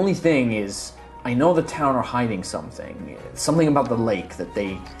 the only thing is, I know the town are hiding something. Something about the lake that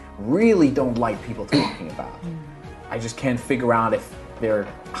they really don't like people talking about. I just can't figure out if they're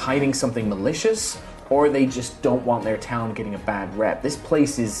hiding something malicious or they just don't want their town getting a bad rep. This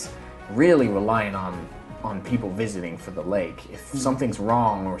place is really relying on people visiting for the lake. If something's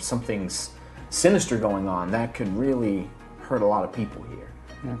wrong or something's sinister going on, that could really hurt a lot of people here.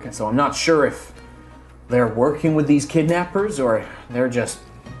 Okay. So I'm not sure if they're working with these kidnappers or they're just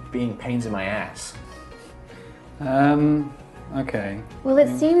being pains in my ass. Okay. Well,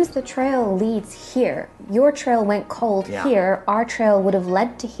 it seems the trail leads here. Your trail went cold here. Our trail would have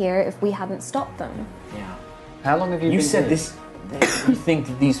led to here if we hadn't stopped them. Yeah. How long have you been You said here? this... You think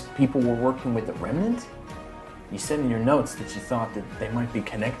that these people were working with the Remnant? You said in your notes that you thought that they might be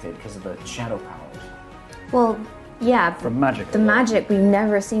connected because of the shadow powers. Well, yeah. From magic. The magic we've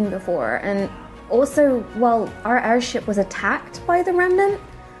never seen before. And also, our airship was attacked by the Remnant.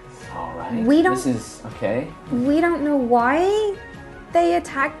 All right. We don't... This is... Okay. We don't know why they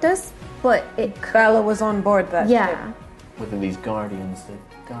attacked us, but Bella was on board that ship. yeah. With these guardians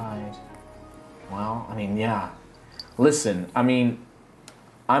that died. Well, I mean, yeah. Listen, I mean,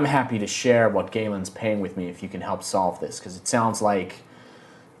 I'm happy to share what Galen's paying with me if you can help solve this, because it sounds like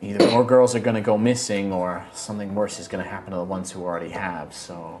either more girls are going to go missing or something worse is going to happen to the ones who already have.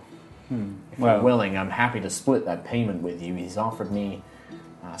 So, if you're willing, I'm happy to split that payment with you. He's offered me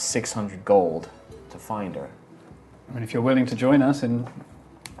 600 gold to find her. I mean, if you're willing to join us and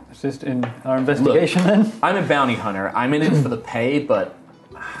assist in our investigation, then I'm a bounty hunter. I'm in it for the pay, but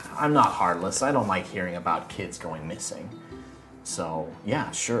I'm not heartless. I don't like hearing about kids going missing. So,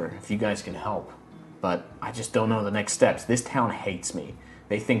 yeah, sure, if you guys can help. But I just don't know the next steps. This town hates me.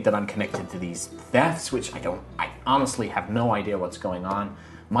 They think that I'm connected to these thefts, which I honestly have no idea what's going on.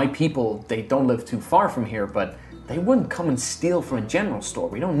 My people, they don't live too far from here, but they wouldn't come and steal from a general store.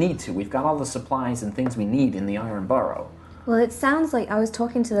 We don't need to. We've got all the supplies and things we need in the Iron Burrow. Well, it sounds like I was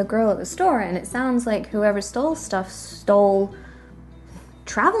talking to the girl at the store, and it sounds like whoever stole stuff stole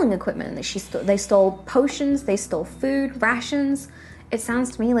traveling equipment. They stole potions, they stole food, rations. It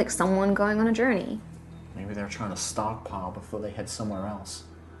sounds to me like someone going on a journey. Maybe they're trying to stockpile before they head somewhere else.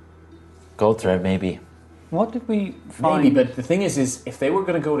 Gold thread, maybe. what did we find? Maybe, but the thing is if they were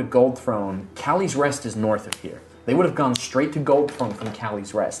going to go to Gold Throne, Callie's Rest is north of here. They would have gone straight to Gold Throne from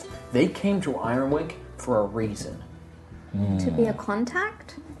Callie's Rest. They came to Ironwick for a reason. To be a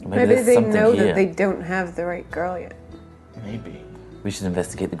contact? Maybe there's they something know here. that they don't have the right girl yet. Maybe. We should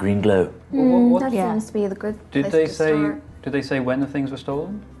investigate the green glow. That seems to be the good Did place they to say? start. Did they say when the things were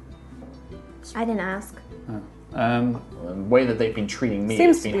stolen? I didn't ask. The way that they've been treating me,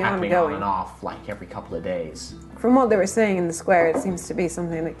 Seems it's to been be happening ongoing. on and off, like every couple of days. From what they were saying in the square, it seems to be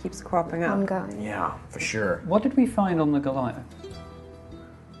something that keeps cropping up. Ongoing. Yeah, for sure. What did we find on the Goliath?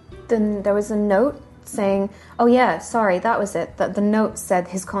 Then there was a note saying, oh yeah, sorry, that was it. That the note said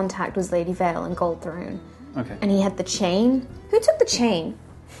his contact was Lady Vale and Gold Throne. Okay. And he had the chain. Who took the chain?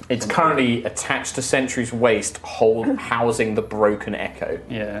 It's currently attached to Sentry's waist, housing the broken echo.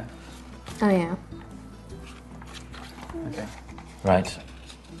 Yeah. Oh yeah. Okay. Right.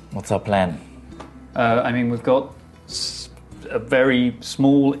 What's our plan? I mean, we've got a very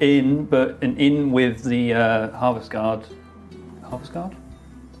small inn, but an inn with the Harvest Guard. Harvest Guard?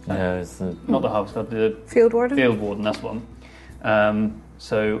 No, it's the... Not the Harvest Guard, the Field Warden? Field Warden, that's one.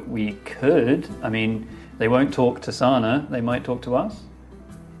 So we could, I mean, they won't talk to Sana, they might talk to us.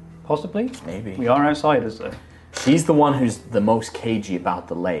 Possibly. Maybe. We are outsiders, though. She's the one who's the most cagey about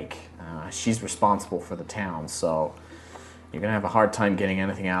the lake. She's responsible for the town, so you're going to have a hard time getting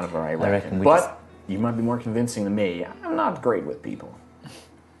anything out of her, I reckon. But you might be more convincing than me. I'm not great with people.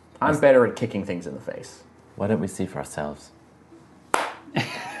 I'm better at kicking things in the face. Why don't we see for ourselves?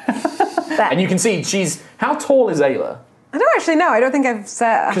 And you can see she's... How tall is Ayla? I don't actually know. I don't think I've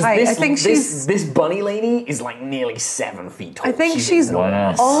set a height. I think this bunny lady is like nearly 7 feet tall. I think she's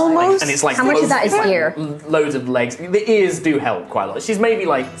enormous. almost... And it's like How much of that is ear? Loads of legs. The ears do help quite a lot. She's maybe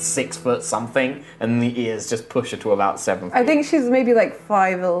like 6 foot something, and the ears just push her to about 7 feet. I think she's maybe like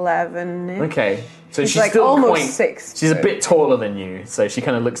 5'11". Okay. So she's like still almost quite, 6 She's a foot. bit taller than you, so she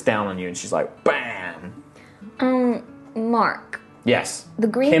kind of looks down on you, and she's like, bam. Mark. Yes. The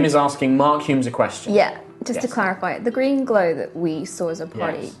green... Kim is asking Mark Humes a question. Yeah, just to Yes. clarify, the green glow that we saw as a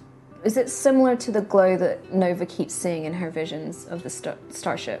party, Yes. is it similar to the glow that Nova keeps seeing in her visions of the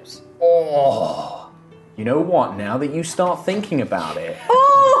starships? Oh. You know what? Now that you start thinking about it,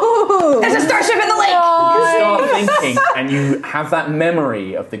 There's a starship in the lake! you start thinking, and you have that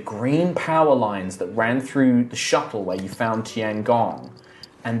memory of the green power lines that ran through the shuttle where you found Tiangong,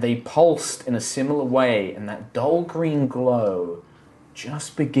 and they pulsed in a similar way, and that dull green glow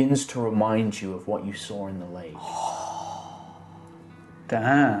just begins to remind you of what you saw in the lake.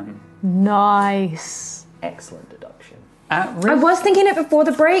 Damn. Nice. Excellent deduction. At I risk. was thinking it before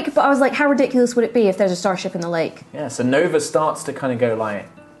the break, but I was like, how ridiculous would it be if there's a starship in the lake? Yeah, so Nova starts to kind of go like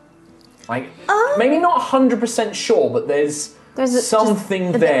maybe not 100% sure, but there's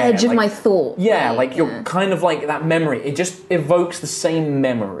something just at there. the edge of like- my thought. Yeah, like you're kind of like that memory. It just evokes the same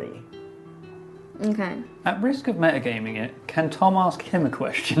memory. Okay. At risk of metagaming it, can Tom ask him a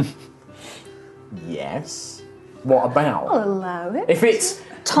question? Yes. What about? I'll allow it. If it's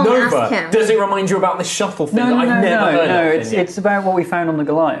Tom, Nova, ask him. does it remind you about the shuttle thing that I've never heard of? It's about what we found on the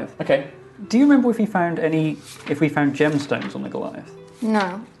Goliath. Okay. Do you remember if we found gemstones on the Goliath?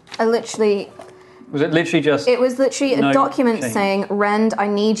 No. I literally... Was it literally just... It was literally a No document change. saying, Rend, I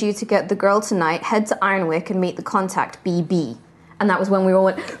need you to get the girl tonight, head to Ironwick and meet the contact BB. And that was when we all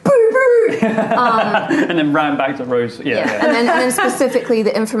went, BB! And then ran back to Rose. Yeah. And then specifically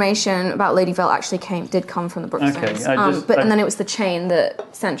the information about Lady Vale actually did come from the Brookstones. Okay, and then it was the chain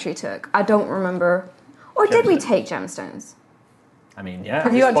that Sentry took. I don't remember. Or did we take gemstones? I mean, yeah.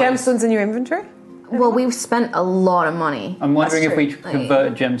 Have you got gemstones in your inventory? Well, we've spent a lot of money. I'm wondering if we That's true.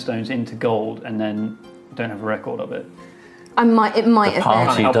 converted gemstones into gold and then don't have a record of it. It might have been.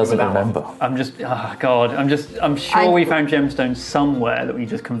 Party help doesn't with that one. remember. I'm sure we found gemstones somewhere that we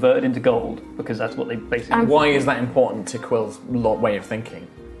just converted into gold because that's what they basically. Why is that important to Quill's way of thinking?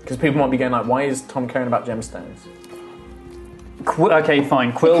 Because people might be going like, why is Tom caring about gemstones? Okay,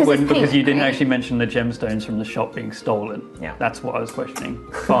 fine. Quill Because wouldn't it's because you pink, didn't right? actually mention the gemstones from the shop being stolen. Yeah. That's what I was questioning.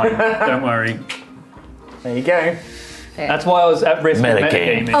 Fine, don't worry. There you go. That's why I was at risk of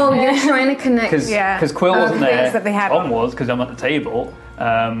Metagaming. metagaming. Oh, you're trying to connect. Because Quill wasn't things there. that they had. Tom was because I'm at the table.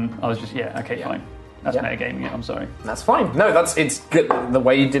 I was just fine. That's Yeah. metagaming it. I'm sorry. That's fine. No, it's good. The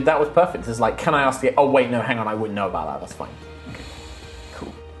way you did that was perfect. It's like, can I ask the... Oh, wait, no, hang on. I wouldn't know about that. That's fine.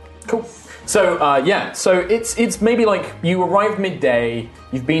 Okay. Cool. So, so it's maybe like you arrived midday,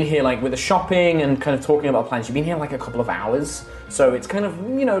 you've been here like with the shopping and kind of talking about plans, you've been here like a couple of hours, so it's kind of,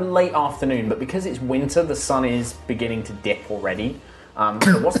 late afternoon, but because it's winter, the sun is beginning to dip already.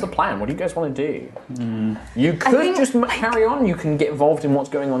 So what's the plan? What do you guys want to do? You could just carry on, you can get involved in what's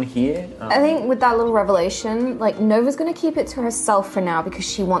going on here. I think with that little revelation, like Nova's going to keep it to herself for now because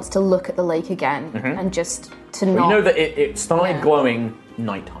she wants to look at the lake again and just to Well, not. you know that it started glowing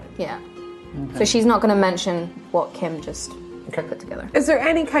nighttime. Yeah. Okay. So she's not going to mention what Kim just put together. Is there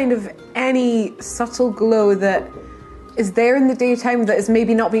any subtle glow that is there in the daytime that is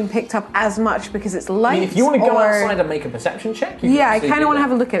maybe not being picked up as much because it's light? I mean, if you want to go outside and make a perception check, you can I absolutely kind of do want to that.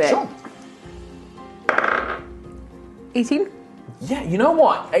 have a look at it. Sure. 18? Yeah, you know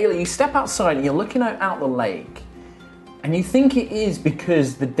what, Ayla, you step outside and you're looking out the lake, and you think it is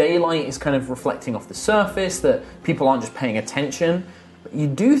because the daylight is kind of reflecting off the surface, that people aren't just paying attention, but you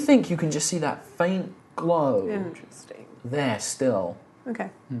do think you can just see that faint glow Interesting. there still. Okay.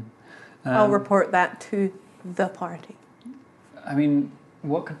 I'll report that to the party. I mean,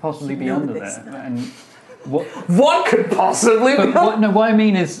 what could possibly be know under this there? now. And what? What could possibly be? What I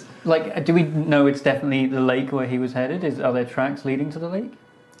mean is, like, do we know it's definitely the lake where he was headed? Are there tracks leading to the lake?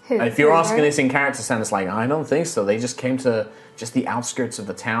 If you're asking this in character sense, like, I don't think so. They just came to just the outskirts of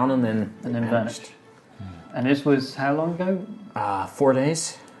the town and then vanished. And this was how long ago? 4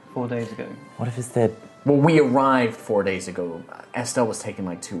 days. 4 days ago. What if it's their... Well, we arrived 4 days ago. Estelle was taken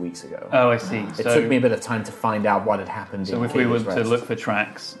like 2 weeks ago. Oh, I see. It took me a bit of time to find out what had happened. So if we were to look for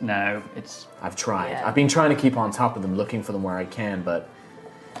tracks now, it's... I've tried. I've been trying to keep on top of them, looking for them where I can, but...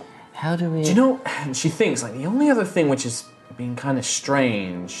 How do we... Do you know, she thinks, like, the only other thing which has been kind of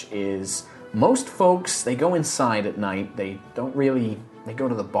strange is most folks, they go inside at night, they don't really... They go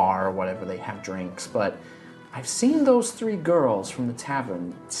to the bar or whatever, they have drinks, but I've seen those 3 girls from the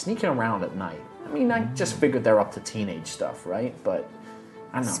tavern sneaking around at night. I mean, I just figured they're up to teenage stuff, right? But,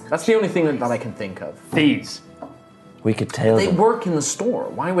 I don't know. That's the only thing that I can think of. Thieves. We could tail They them. work in the store.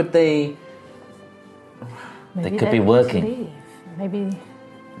 Why would they... They could be working. Maybe.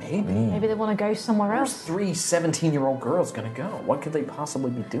 Maybe they want to go somewhere Where's else. 3 17-year-old girls going to go? What could they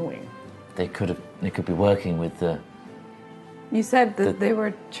possibly be doing? They could be working with the... You said that they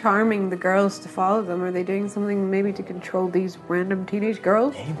were charming the girls to follow them. Are they doing something maybe to control these random teenage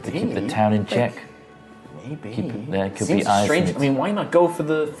girls? To keep the town in check. Maybe. There could Seems be eyes strange. in it. I mean, why not go for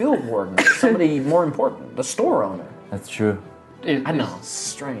the field warden? Somebody more important. The store owner. That's true. I know. It's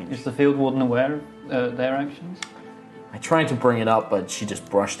strange. Is the field warden aware of their actions? I tried to bring it up, but she just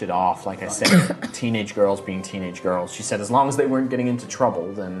brushed it off. Like I said, teenage girls being teenage girls. She said as long as they weren't getting into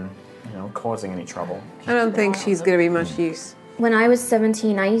trouble, then, causing any trouble. I don't think she's going to be much use. When I was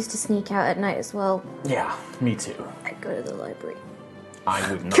 17, I used to sneak out at night as well. Yeah, me too. I'd go to the library.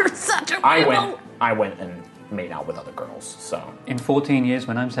 I would not. You're such a I went and made out with other girls, so. In 14 years,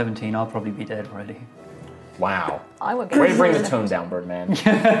 when I'm 17, I'll probably be dead already. Wow. I won't Way to bring the tone down, Birdman.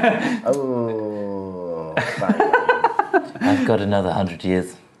 Oh. Sorry. I've got another 100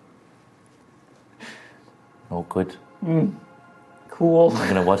 years. All good. Cool. I'm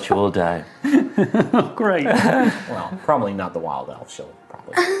going to watch you all die. Great. Well, probably not the wild elf. She'll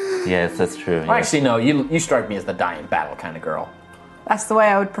probably. Yes, that's true. Well, Yes. actually, no. You strike me as the die in battle kind of girl. That's the way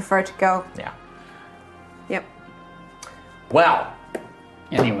I would prefer to go. Yeah. Yep. Well,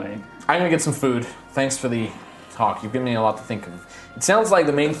 Anyway, I'm gonna get some food. Thanks for the talk. You've given me a lot to think of. It sounds like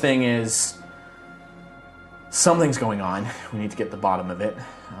the main thing is something's going on. We need to get to the bottom of it.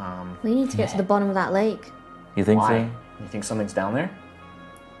 We need to get to the bottom of that lake. You think Why? so? You think something's down there?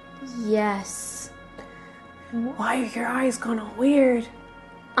 Yes. Why are your eyes kind of weird?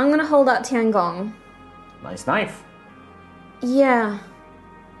 I'm gonna hold out Tiangong. Nice knife. Yeah.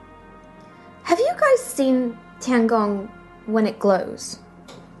 Have you guys seen Tiangong when it glows?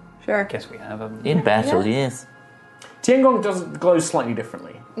 Sure. Guess we have them. In battle, yes. Tiangong does glow slightly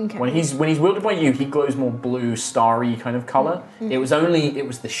differently. Okay. When he's wielded by you, he glows more blue, starry kind of color. It was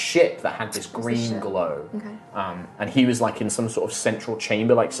the ship that had this green glow. Okay. And he was like in some sort of central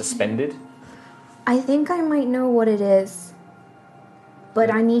chamber, like suspended. I think I might know what it is,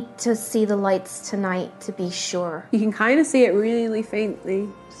 but I need to see the lights tonight to be sure. You can kind of see it really faintly.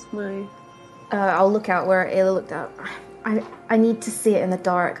 Just my... I'll look out where Ayla looked out. I need to see it in the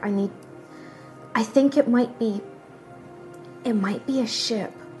dark. I think it might be a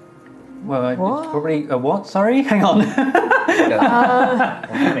ship. Well, it's probably a what? Sorry, hang on. What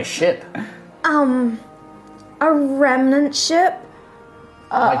kind of ship? A remnant ship?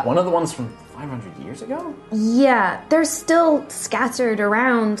 Like one of the ones from 500 years ago? Yeah, they're still scattered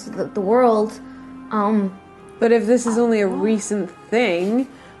around the world. But if this is only a recent thing...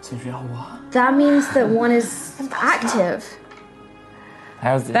 That means that one is active.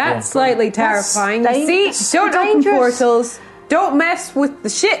 How's it? That's slightly terrifying. That's See? Don't open dangerous. portals. Don't mess with the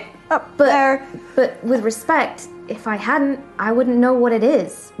shit up there. But with respect, if I hadn't, I wouldn't know what it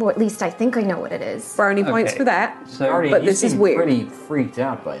is. Or at least I think I know what it is. Brownie points Okay. for that. So, Artie, But you this is seem weird. pretty freaked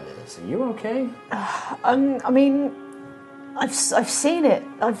out by this. Are you okay? I mean, I've seen it.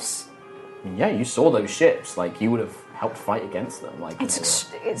 Yeah, you saw those ships. Like, you would have helped fight against them. Like,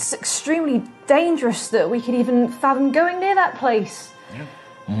 It's extremely dangerous that we could even fathom going near that place.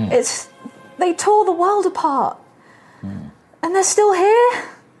 Yeah. They tore the world apart, and they're still here.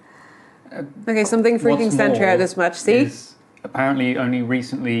 Okay, something freaking what's Sentry more out this much. See? is apparently only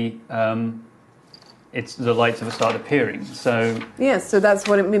recently it's the lights have started appearing. So, Yes, so that's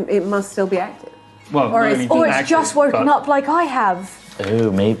what it must still be active. well, Or not it's- only Or it's active, just woken but- up like I have,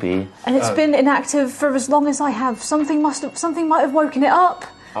 Oh, maybe. and it's been inactive for as long as I have. Something might have woken it up.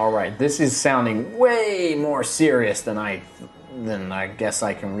 All right, this is sounding way more serious than I guess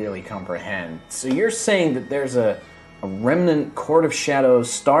I can really comprehend. So you're saying that there's a remnant Court of Shadows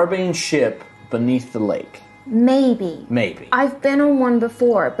Starbane ship beneath the lake? Maybe. Maybe. I've been on one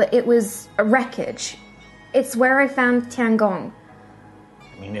before, but it was a wreckage. It's where I found Tiangong.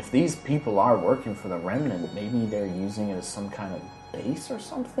 I mean, if these people are working for the remnant, maybe they're using it as some kind of base or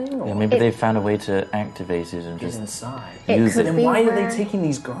something? Or Yeah, maybe they found a way to activate it and get just inside. use could it. Then be why are where- they taking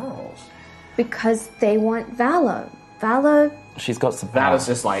these girls? Because they want Vala. Vala. She's got some power. Vala's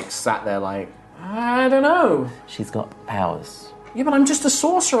just like sat there like, I don't know. She's got powers. Yeah, but I'm just a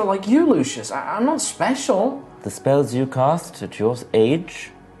sorcerer like you, Lucius. I'm not special. The spells you cast at your age,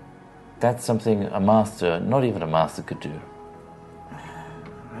 that's something a master, not even a master, could do.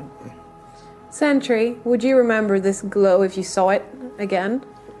 Sentry, would you remember this glow if you saw it again?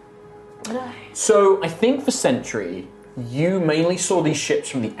 So I think for Sentry, you mainly saw these ships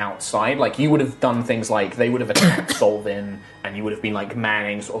from the outside. Like, you would have done things like they would have attacked Solvin, and you would have been like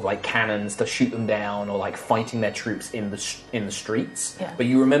manning sort of like cannons to shoot them down, or like fighting their troops in the streets. Yeah. But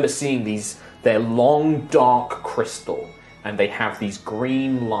you remember seeing they're long, dark crystal, and they have these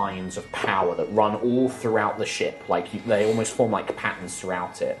green lines of power that run all throughout the ship. Like, they almost form like patterns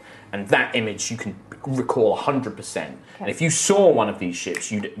throughout it. And that image you can recall 100%. And if you saw one of these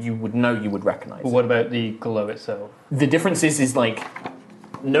ships, you would know, you would recognize But it. what about the glow itself? The difference is like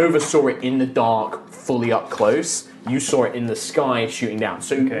Nova saw it in the dark, fully up close. You saw it in the sky shooting down.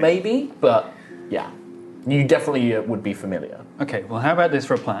 So maybe, but yeah, you definitely would be familiar. Okay, well, how about this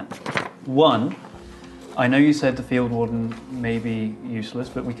for a plan? One, I know you said the field warden may be useless,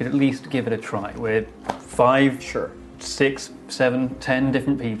 but we could at least give it a try. We're 5, 6, 7, 10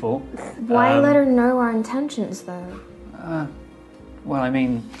 different people. Why let her know our intentions, though? Well, I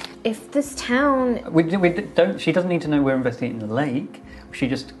mean, If this town... we don't. She doesn't need to know we're investigating the lake. She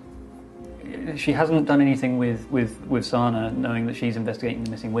hasn't done anything with Sana knowing that she's investigating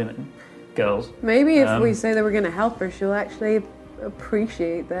the missing girls. Maybe if we say that we're going to help her, she'll actually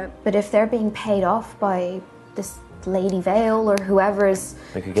appreciate that. But if they're being paid off by this Lady Vale or whoever is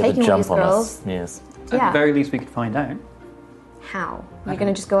They could get taking the all these jump on girls, us. Yes. At the very least, we could find out. how? You're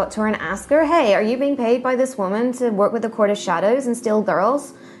going to just go up to her and ask her, hey, are you being paid by this woman to work with the Court of Shadows and steal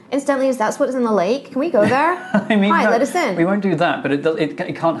girls? Instantly, is that what's in the lake? Can we go there? I mean, Hi, no, let us in. We won't do that, but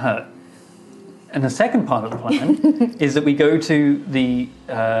it can't hurt. And the second part of the plan is that we go to the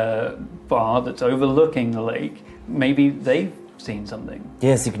bar that's overlooking the lake. Maybe they've seen something.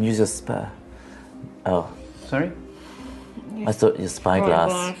 Yes, you can use your spare. Oh, Sorry? I thought your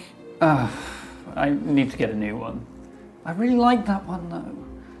spyglass. I need to get a new one. I really like that one, though.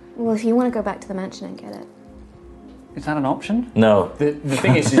 Well, if you want to go back to the mansion and get it. Is that an option? No. The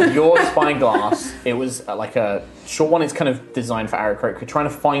thing is your spyglass, it was like a short one. It's kind of designed for Aerois. We're trying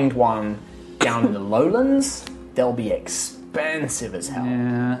to find one down in the lowlands. They'll be expensive as hell.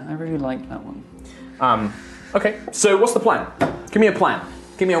 Yeah, I really like that one. Okay, so what's the plan? Give me a plan.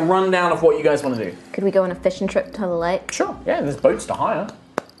 Give me a rundown of what you guys want to do. Could we go on a fishing trip to the lake? Sure. Yeah, there's boats to hire.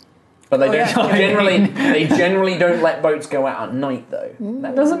 But they generally don't let boats go out at night, though.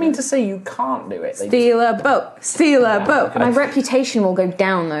 That doesn't mean to say you can't do it. Steal a boat. Steal a boat. My reputation will go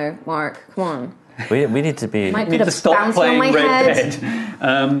down, though, Mark. Come on. We need to be... Might We need put to a stop bounty on playing my Red head.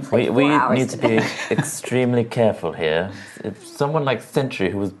 Dead. We 4 hours need to be extremely careful here. If someone like Sentry,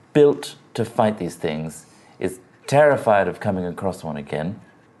 who was built to fight these things, is terrified of coming across one again,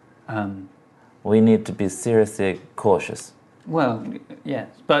 we need to be seriously cautious. Well, yes,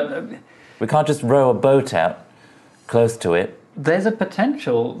 but We can't just row a boat out close to it. there's a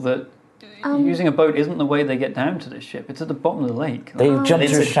potential that using a boat isn't the way they get down to this ship. It's at the bottom of the lake. They jump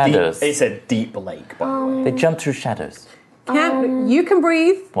through shadows. It's a deep lake, by the way. They jump through shadows. You can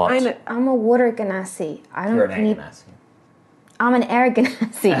breathe. What? I know. I'm a water ganassi. I You're don't an need. Aerois. I'm an air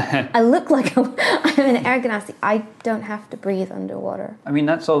ganassi. I look like I'm an air ganassi. I don't have to breathe underwater. I mean,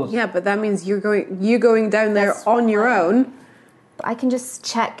 that's all. Yeah, but that means you going down there That's on your own. I can just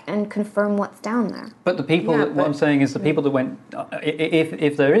check and confirm what's down there. But the people, Yeah, what I'm saying is the people that went,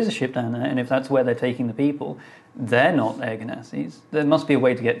 if there is a ship down there, and if that's where they're taking the people, they're not air ganassis. There must be a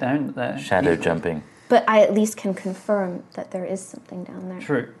way to get down there. Shadow easily. jumping. But I at least can confirm that there is something down there.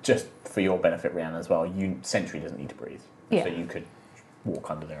 True. Just for your benefit, Rihanna, as well, Sentry doesn't need to breathe. Yeah. So you could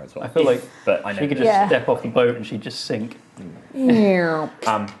walk under there as well. I feel like but I know she could that- just Yeah. step off the boat and she'd just sink. Yeah.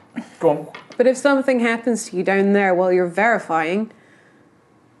 Go on. But if something happens to you down there while you're verifying,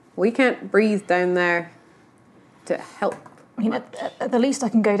 we can't breathe down there to help. I mean, at the least I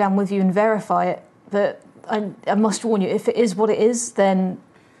can go down with you and verify it. But I must warn you, if it is what it is, then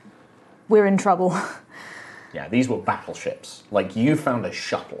we're in trouble. Yeah, these were battleships. Like, you found a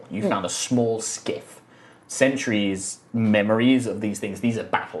shuttle. You found a small skiff. Sentry's memories of these things, these are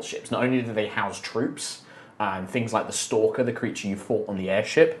battleships. Not only do they house troops, things like the Stalker, the creature you fought on the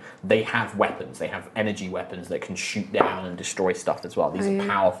airship, they have weapons. They have energy weapons that can shoot down and destroy stuff as well. These are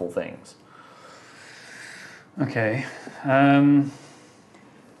powerful things. Okay. I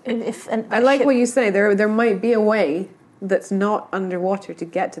like what you say. There might be a way that's not underwater to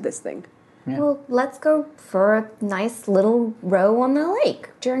get to this thing. Yeah. Well, let's go for a nice little row on the lake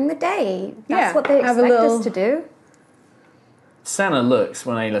during the day. That's Yeah, what they have a expect little- us to do. Santa looks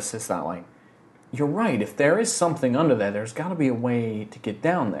when Ayla says that, like, you're right, if there is something under there, there's got to be a way to get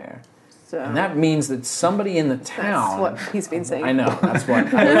down there. So And that means that somebody in the town... that's what he's been saying. I know, that's what... I'm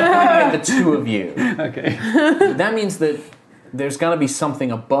pointing at the two of you. Okay. That means that there's got to be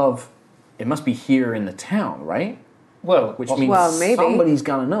something above... It must be here in the town, right? Well, Which means Well, maybe. somebody's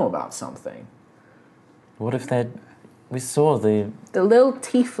got to know about something. What if they... We saw the... The little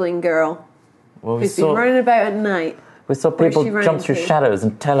tiefling girl Well, we who's been saw... running about at night. We saw Where's people she running jump through to? shadows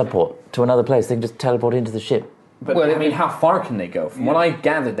and teleport to another place. They can just teleport into the ship. But, Well, I mean, how far can they go? From what I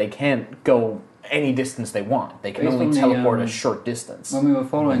gathered, they can't go any distance they want. They can Based only on the, teleport a short distance. when we were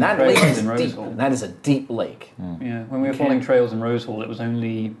following And that lake trails is in deep. Rosehall, That is a deep lake. yeah, when we were following trails in Rosehall, it was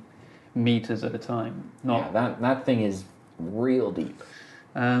only meters at a time. Yeah, Not. that thing is real deep.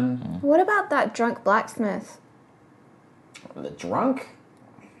 What about that drunk blacksmith? The drunk?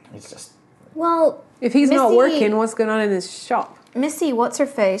 He's just... Well, If he's not Missy- working, what's going on in his shop? Missy, what's her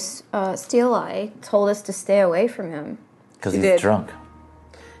face? Steel Eye told us to stay away from him. Because He he's did. drunk.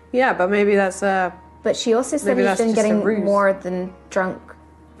 Yeah, but maybe that's But she also said Maybe he's that's been just a getting ruse.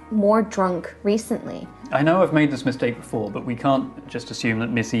 more drunk recently. I know I've made this mistake before, but we can't just assume that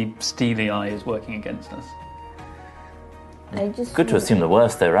Missy Steely Eye is working against us. Good to assume the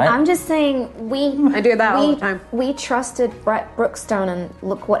worst, though, right? I'm just saying I do that all the time. We trusted Brett Brookstone, and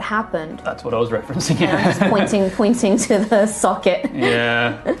look what happened. That's what I was referencing. And I'm just pointing to the socket.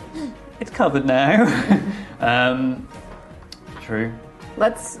 Yeah. It's covered now. True.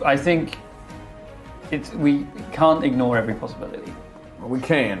 Let's I think we can't ignore every possibility. Well, we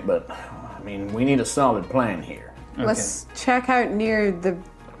can, but, I mean, we need a solid plan here. let's check out near the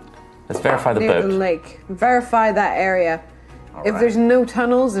Let's verify the near the boat. lake. Verify that area. If there's no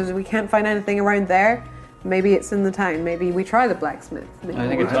tunnels, if we can't find anything around there, maybe it's in the town. Maybe we try the blacksmith. Maybe I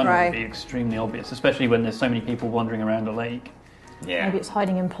think we it's going to try. be extremely obvious, especially when there's so many people wandering around a lake. Yeah. Maybe it's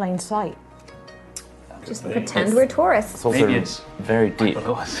hiding in plain sight. Just pretend we're tourists. It's also Maybe it's very deep. But it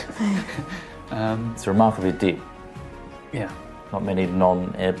was. It's remarkably deep. Yeah. Not many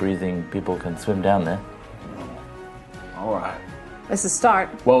non-air breathing people can swim down there. All right. It's a start.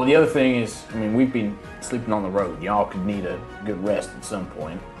 Well, the other thing is, I mean, we've been sleeping on the road. Y'all could need a good rest at some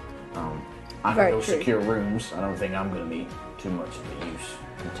point. I can Very go true. secure rooms. I don't think I'm going to be too much of a use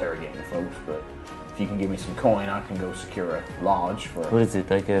interrogating folks, but if you can give me some coin, I can go secure a lodge for... What is it,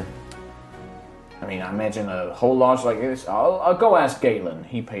 like a... I mean, I imagine a whole lodge like this. I'll go ask Galen.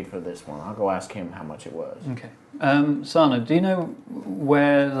 He paid for this one. I'll go ask him how much it was. Okay. Sana, do you know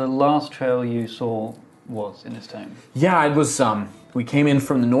where the last trail you saw was in this town? Yeah, it was, we came in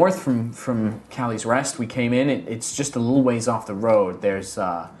from the north, from Callie's Rest. We came in, it's just a little ways off the road. There's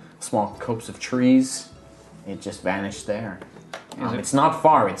small copse of trees. It just vanished there. It's not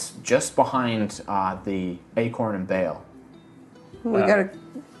far. It's just behind the Acorn and Bale. We gotta...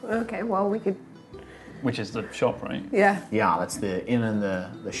 Okay, well, we could... Which is the shop, right? Yeah. Yeah, that's the inn and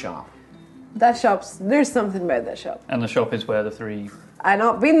the shop. That shop's... There's something about that shop. And the shop is where the three... I've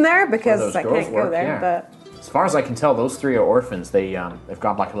not been there because those I girls can't go work, there, yeah. but... As far as I can tell, those three are orphans. They've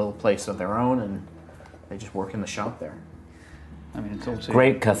got like a little place of their own, and they just work in the shop there. I mean, it's also...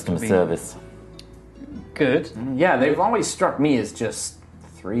 Great customer service. Good. Yeah, they've always struck me as just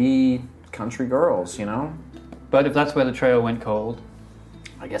three country girls, you know? But if that's where the trail went cold...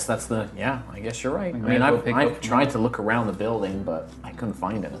 I guess that's the... Yeah, I guess you're right. We I may mean, as well pick I've up tried to look around the building, but I couldn't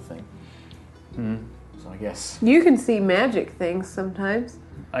find anything. So I guess... You can see magic things sometimes.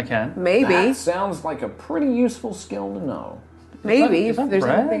 I can. Maybe. That sounds like a pretty useful skill to know. Maybe, Is that if there's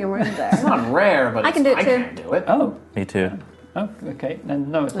rare? anything around It's there. not rare, but I can do it I too. can't do it. Oh. Me too. Oh, okay. Then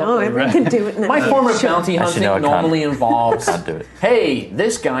no, it's not No, very everyone rare. can do it now. My form of bounty hunting no, I can't. normally involves, Can't do it. hey,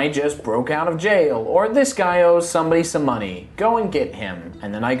 this guy just broke out of jail, or this guy owes somebody some money. Go and get him.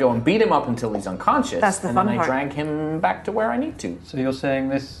 And then I go and beat him up until he's unconscious. That's the and fun then I part. drag him back to where I need to. So you're saying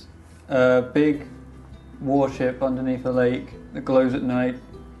this big warship underneath a lake that glows at night,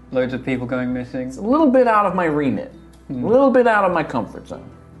 loads of people going missing. It's a little bit out of my remit. A little bit out of my comfort zone.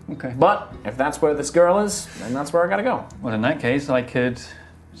 Okay. But if that's where this girl is, then that's where I gotta go. Well, in that case, I could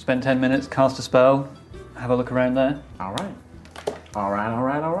spend 10 minutes, cast a spell, have a look around there. All right. All right, all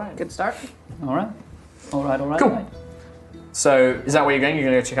right, all right. Good start. All right. All right, all right. Cool. all right. So, is that where you're going? You're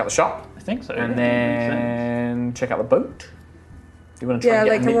going to go check out the shop? I think so. And yeah. then check out the boat? Do you want to try Yeah, and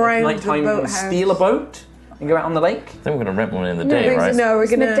like get around the nighttime and boathouse. steal a boat and go out on the lake? I think we're going to rent one in the day, No, right? no, we're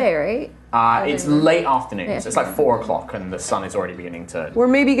It's gonna... midday, right? It's late afternoon. Yeah. So it's like 4 o'clock and the sun is already beginning to... We're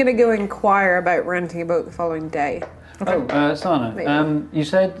maybe gonna go inquire about renting a boat the following day. Oh, Sana, Maybe. you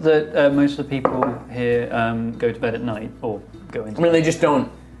said that most of the people here go to bed at night, or go into I mean, they just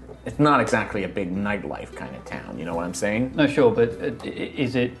don't... It's not exactly a big nightlife kind of town, you know what I'm saying? No, sure, but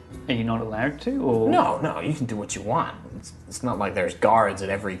is it... Are you not allowed to, or...? No, you can do what you want. It's not like there's guards at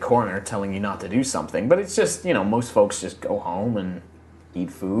every corner telling you not to do something, but it's just, you know, most folks just go home and eat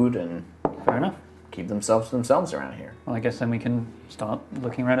food and Fair enough. keep themselves to themselves around here. Well, I guess then we can start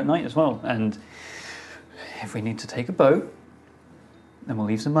looking around at night as well. And if we need to take a boat, then we'll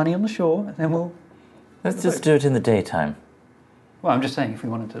leave some money on the shore, and then we'll... Let's just do it in the daytime. Well, I'm just saying, if we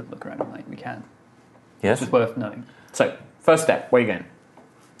wanted to look around at night, we can. Yes? It's worth knowing. So, first step, where are you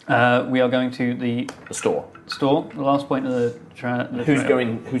going? We are going to the The store. store, the last point of the trail. Who's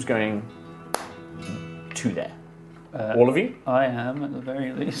going to there? All of you? I am, at the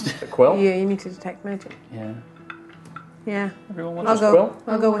very least. Quill? Yeah, you need to detect magic. Yeah. Yeah. Everyone I'll wants go. Quill?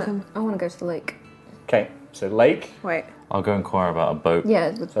 I'll go with him. I want to go to the lake. Okay, so Lake. Wait. I'll go inquire about a boat.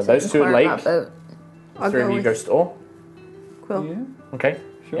 Yeah. So those two at inquire lake. about boat. I'll Three go of you with go store. Quill. Yeah, Okay.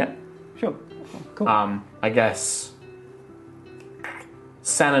 sure. Yeah. Sure. Cool. I guess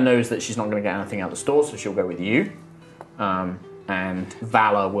Sana knows that she's not going to get anything out of the store, so she'll go with you. And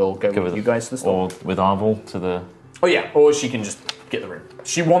Vala will go with you guys to the store. Or with Arvel to the... Oh yeah, or she can just get the room.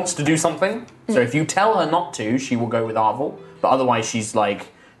 She wants to do something, so if you tell her not to, she will go with Arvel. But otherwise, she's like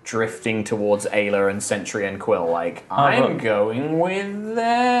drifting towards Ayla and Sentry and Quill. Like, I'm going with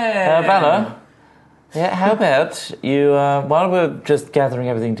them. Vala? Yeah, how about you, while we're just gathering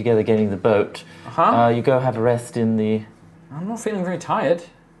everything together, getting the boat, you go have a rest in the... I'm not feeling very tired.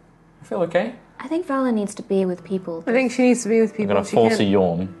 I feel okay. I think Vala needs to be with people. I think she needs to be with I'm people. going to She force a can't-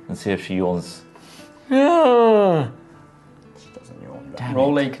 yawn and see if she yawns. Yeah. She doesn't yawn. Damn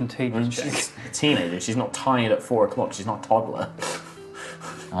Roll it. a contagious check. She's a teenager. She's not tired at 4 o'clock. She's not a toddler.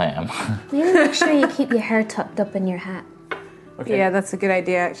 I am. Maybe make sure you keep your hair tucked up in your hat. Okay. Yeah, that's a good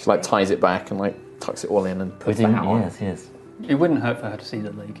idea, actually. She like ties it back and like tucks it all in and puts the Within, hat on. yes. It wouldn't hurt for her to see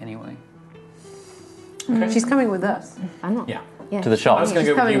the lake anyway. She's coming with us. I'm not. Yeah. Yeah. To the I shop. was going She's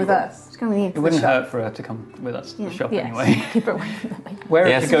to go coming with with you. us. She's coming with It you. wouldn't shop. hurt for her to come with us to the Yeah. shop Yes. anyway. Keep it away from the lake. Where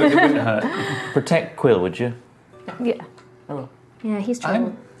Yes. to go, it wouldn't hurt. Protect Quill, would you? Yeah, Yeah, he's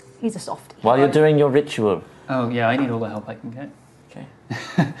trouble. he's a softie. While you're doing your ritual. Oh, yeah, I need all the help I can get.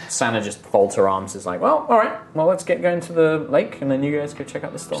 Okay. Santa just folds her arms. Is like, well, all right. Well, let's get going to the lake, and then you guys go check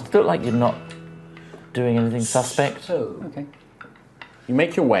out the store. Just look like you're not doing anything suspect. Okay. You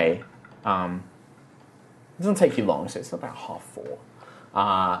make your way. It doesn't take you long, so it's about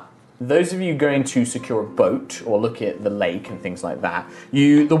 4:30. Those of you going to secure a boat or look at the lake and things like that,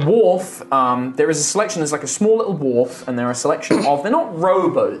 the wharf, there is a selection, there's like a small little wharf, and there are a selection of, they're not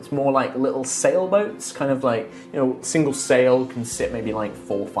rowboats, more like little sailboats, kind of like, single sail can sit maybe like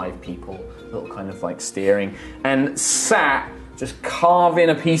 4 or 5 people, little kind of like steering, and sat, just carving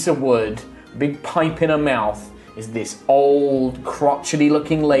a piece of wood, big pipe in her mouth, is this old, crotchety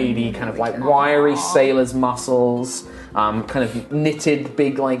looking lady, kind of like wiry sailor's muscles, kind of knitted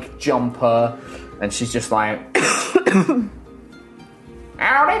big like jumper, and she's just like,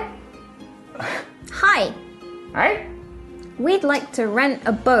 howdy. Hi. Hey? We'd like to rent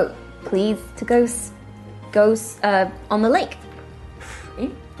a boat, please, to go on the lake.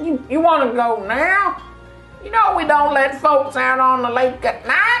 You want to go now? You know we don't let folks out on the lake at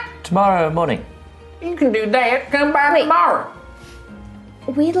night. Tomorrow morning. You can do that. Come by tomorrow.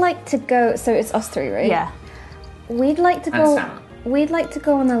 We'd like to go. So it's us 3, right? Yeah. We'd like to And go. Santa. We'd like to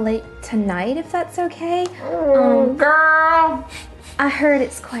go on the lake tonight, if that's okay. Girl. I heard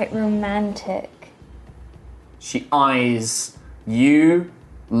it's quite romantic. She eyes you,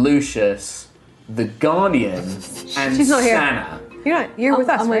 Lucius, the Guardian, and She's not here. Santa. You're with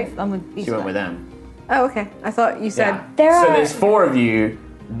us, I'm right? I'm with She went with them. Oh, okay. I thought you said... Yeah. So there's 4 of you,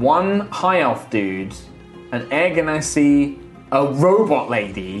 1 high elf dude, an Air Ganassi, a robot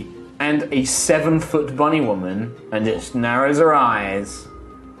lady, and a 7-foot bunny woman, and just narrows her eyes.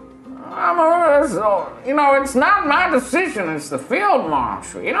 It's not my decision, it's the field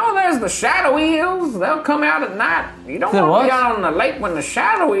marshal. There's the shadow eels, they'll come out at night. You don't The want to be what? out on the lake when the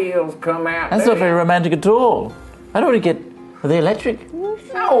shadow eels come out. That's do not very you? romantic at all. I don't want to get... Are they electric?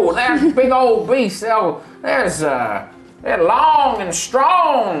 No, they're big old beasts. They're long and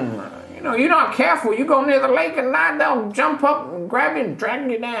strong. You're not careful. You go near the lake at night, they'll jump up and grab you and drag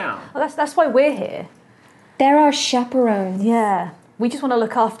you down. Well, that's why we're here. They're our chaperones. Yeah. We just want to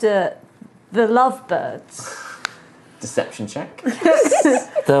look after the lovebirds. Deception check.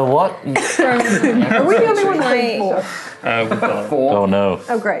 The what? Are we the only one playing 4? We've got 4. Oh no.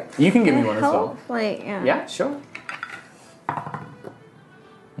 Oh, great. You can give me one as well. Help? Yeah. Yeah, sure.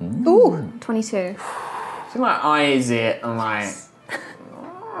 Ooh. 22. She eyes it and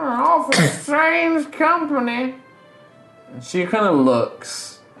awful strange company. And she kind of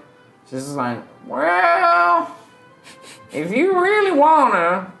looks. She's like, well, if you really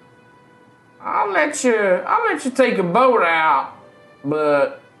wanna, I'll let you take a boat out,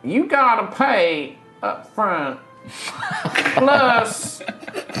 but you gotta pay up front. Plus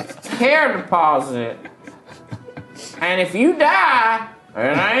care deposit. And if you die,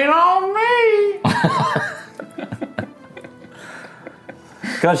 it ain't on me.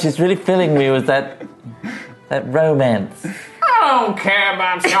 God, she's really filling me with that romance. I don't care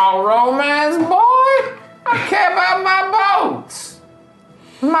about y'all romance, boy. I care about my boats.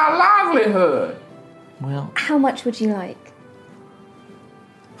 My livelihood. Well, How much would you like?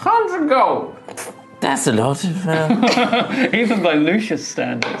 100 gold. that's a lot. even by Lucius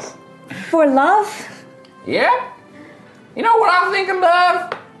standards. For love? Yep. You know what I think of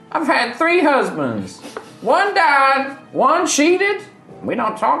love? I've had 3 husbands. 1 died, 1 cheated. We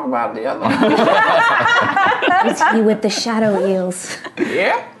don't talk about the other one. You with the shadow eels.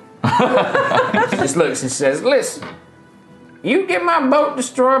 Yep. She just looks and says, listen, you get my boat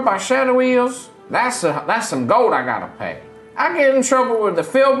destroyed by shadow eels, that's some gold I gotta pay. I get in trouble with the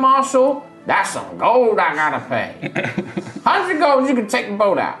field marshal, that's some gold I gotta pay. 100 gold, you can take the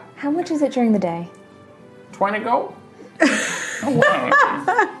boat out. How much is it during the day? 20 gold? Let's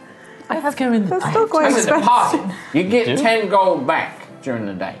go in the That's still quite That's a expensive. deposit. You get 10 gold back during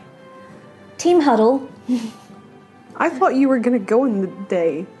the day. Team huddle. I thought you were going to go in the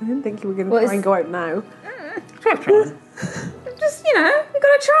day. I didn't think you were going to Well, try and go out now. Just, we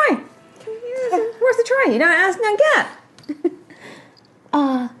gotta try. Worth a try. You don't ask, don't get.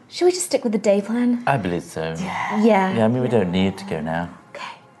 Should we just stick with the day plan? I believe so. Yeah. Yeah, I mean, we don't need to go now. Okay.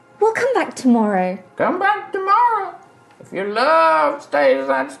 We'll come back tomorrow. Come back tomorrow. If your love stays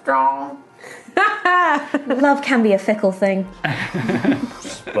that strong. Love can be a fickle thing.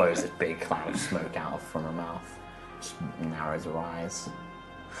 Just blows a big cloud of smoke out from her mouth. Just narrows her eyes.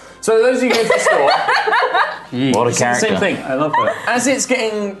 So those of you go to the store, What a character. same thing. I love that. As it's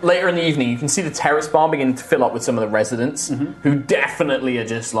getting later in the evening, you can see the terrace bar beginning to fill up with some of the residents who definitely are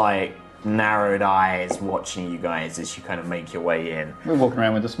just narrowed eyes watching you guys as you kind of make your way in. We're walking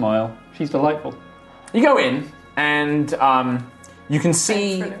around with a smile. She's delightful. You go in and You can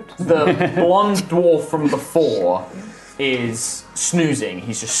see the blonde dwarf from before is snoozing.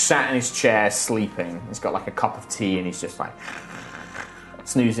 He's just sat in his chair sleeping. He's got like a cup of tea and he's just like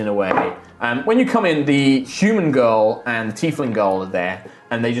snoozing away. When you come in, the human girl and the tiefling girl are there,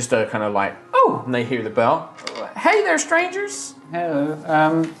 and they just are kind of like, oh, and they hear the bell. Hey there, strangers.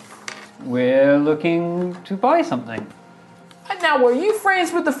 Hello. We're looking to buy something. Now, were you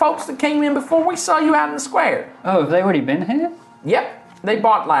friends with the folks that came in before? We saw you out in the square. Oh, have they already been here? Yep. They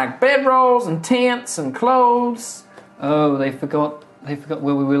bought like bedrolls and tents and clothes. Oh, they forgot.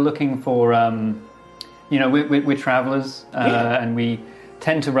 Well, we were looking for. We're travelers, and we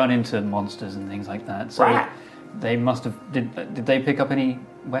tend to run into monsters and things like that. So right. They must have. Did they pick up any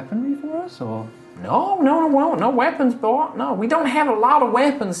weaponry for us, or? No weapons, boy. No, we don't have a lot of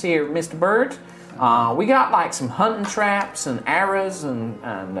weapons here, Mr. Bird. We got like some hunting traps and arrows and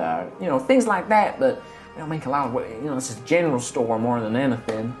things like that, but we don't make a lot of. This is a general store more than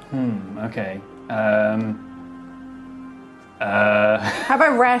anything. Okay. How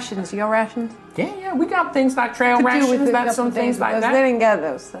about rations? You got rations? Yeah, we got things like trail rations, that's some things like that. They didn't get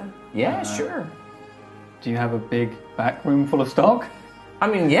those, so. Yeah, sure. Do you have a big back room full of stock? I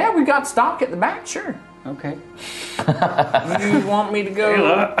mean, yeah, we got stock at the back, sure. Okay. You want me to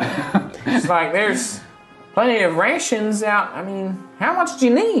go? It's like there's plenty of rations out. I mean, how much do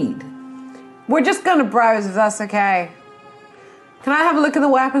you need? We're just gonna browse if that's okay. Can I have a look at the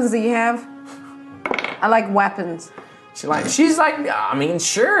weapons that you have? I like weapons. She's like, I mean,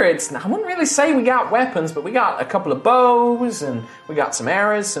 sure, I wouldn't really say we got weapons, but we got a couple of bows, and we got some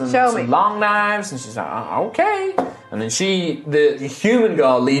arrows, and some long knives, and she's like, okay. And then the human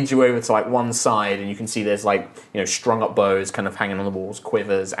girl leads you over to like one side, and you can see there's like, strung up bows kind of hanging on the walls,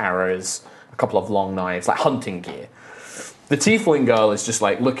 quivers, arrows, a couple of long knives, like hunting gear. The tiefling girl is just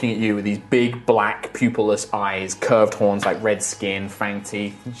like looking at you with these big black pupilless eyes, curved horns, like red skin, fang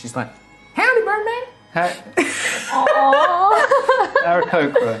teeth, and she's like, howdy, Birdman.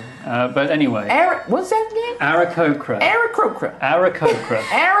 Aarakocra. But anyway. What's that again? Aarakocra.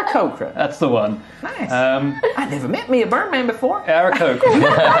 Aarakocra. That's the one. Nice. I never met me a Birdman before.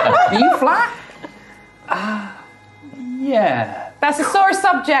 Aarakocra. Do you fly? Yeah. That's a sore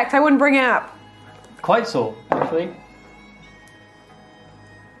subject. I wouldn't bring it up. Quite sore, actually.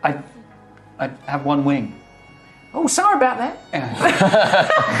 I have one wing. Oh, sorry about that.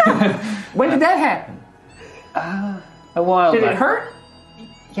 When did that happen? A while back. Did it hurt?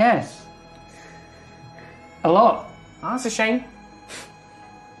 Yes. A lot. Oh, that's a shame.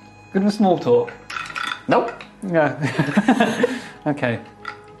 Good with small talk. Nope. No. Okay.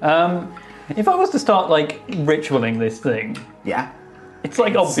 If I was to start, ritualing this thing... Yeah. It's,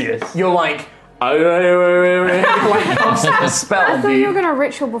 obvious. You're like... casting a spell. I thought you were going to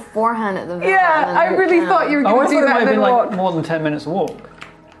ritual beforehand at the very Yeah, I really thought you were going to do that. I thought it might have been, more than 10 minutes of walk.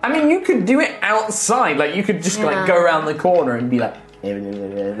 I mean, you could do it outside. Like, you could just, go around the corner and be like...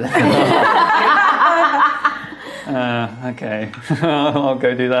 Okay. I'll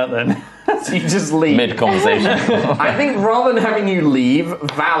go do that then. So you just leave. Mid-conversation. I think rather than having you leave,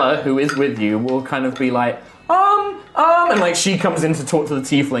 Vala, who is with you, will kind of be like, and, she comes in to talk to the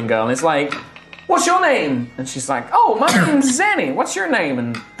tiefling girl, and it's like... What's your name? And she's like, oh, my name's Zenny. What's your name?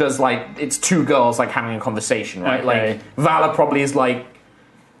 And does it's two girls having a conversation, right? Okay. Vala probably is like,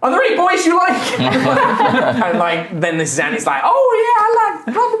 are there any boys you like? And then this Zenny's like, oh yeah, I like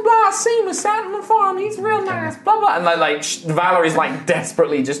blah blah blah. I see him sat on the farm. He's real nice. Blah blah. And Valerie's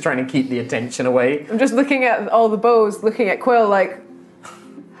desperately just trying to keep the attention away. I'm just looking at all the bows, looking at Quill hurry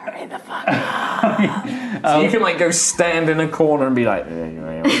the fuck up. So you can go stand in a corner and be like,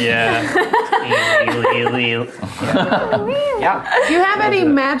 yeah. Yeah. Do you have any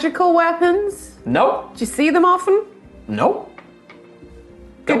magical weapons? Nope. Do you see them often? Nope.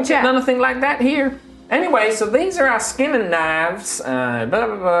 Good job. Nothing like that here. Anyway, so these are our skinning knives. Blah, blah,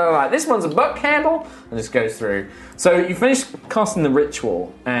 blah, blah. This one's a buck handle. And this goes through. So you finish casting the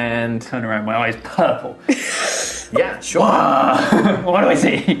ritual and... Turn around, my eyes purple. Yeah, sure. What do I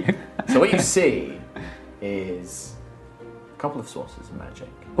see? So what you see is a couple of sources of magic.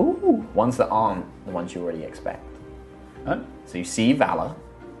 Ooh. Ones that aren't the ones you already expect. Oh. So you see Valor.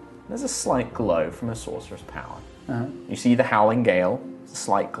 There's a slight glow from a sorcerer's power. Uh-huh. You see the Howling Gale. There's a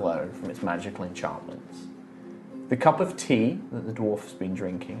slight glow from its magical enchantments. The cup of tea that the dwarf has been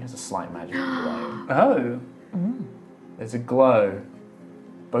drinking has a slight magical glow. Oh. There's a glow.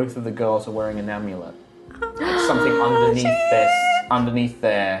 Both of the girls are wearing an amulet. It's something underneath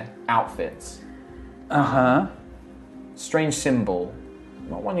their outfits. Uh-huh. Strange symbol.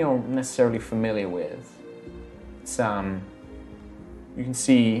 Not one you're necessarily familiar with. It's you can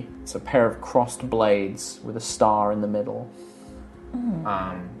see it's a pair of crossed blades with a star in the middle.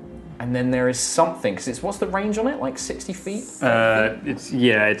 And then there is something, because what's the range on it? Like 60 feet?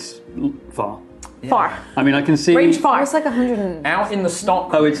 It's far. Far. I mean, I can see... Range far. It's like 100. Out in the stock.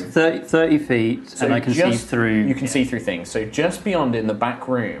 Oh, it's 30 feet, So and I can see through... You can see through things. So just beyond in the back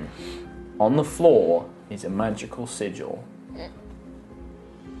room, on the floor, is a magical sigil.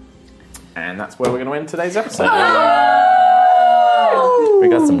 And that's where we're going to end today's episode. We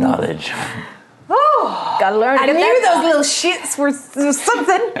got some knowledge. Gotta learn. I knew those little shits were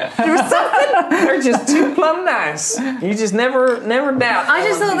something. There was something. They're just too plumb nice. You just never doubt. I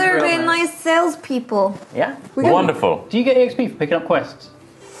just thought they were real being nice salespeople. Yeah. Wonderful. Do you get EXP for picking up quests?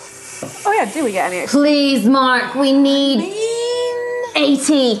 Oh yeah, do we get any extra? Please, Mark, we need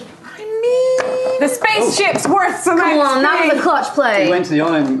 80. The spaceship's worth some Come on, that was a XP. clutch play. We went to the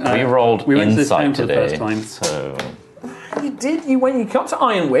Iron... We rolled we went to this insight town for the today, first time. so You did. You got to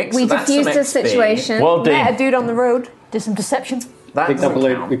Ironwick. We so that's some diffused the XP. situation. well Met a done. dude on the road. Did some deception. That We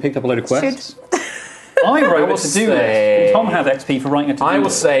doesn't picked up a load of quests. Should. I wrote will a to-do say- list. Tom had XP for writing a to-do I will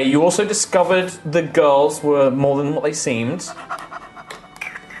list. say you also discovered the girls were more than what they seemed.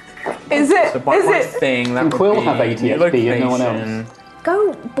 Is it? So by Is my it? thing, that And would Quill be have 80 new XP and no one location.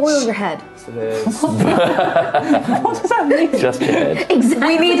 Go boil your head. So there's What does that mean? Just your head.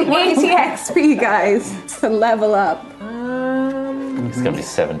 Exactly. We need 80 XP, guys, to level up. It's gonna be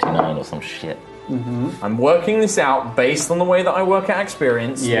 79 or some shit. I'm working this out based on the way that I work at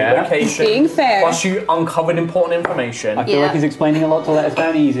experience, Yeah. location, Being fair. plus you uncovered important information, I feel like he's explaining a lot to let us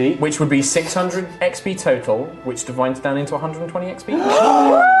down easy. which would be 600 XP total, which divides down into 120 XP.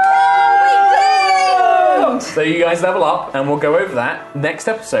 So you guys level up, and we'll go over that next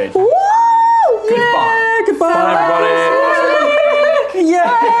episode. Woo! Goodbye. Goodbye. Bye, everybody.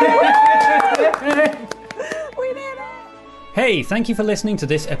 Yeah. We did it. Hey, thank you for listening to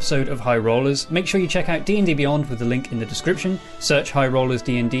this episode of High Rollers. Make sure you check out D&D Beyond with the link in the description. Search High Rollers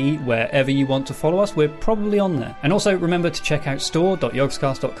D&D wherever you want to follow us. We're probably on there. And also remember to check out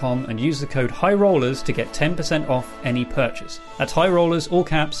store.yogscast.com and use the code HIGHROLLERS to get 10% off any purchase. That's High Rollers, all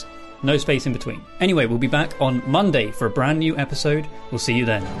caps, no space in between. Anyway, we'll be back on Monday for a brand new episode. We'll see you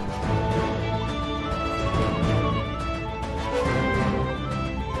then.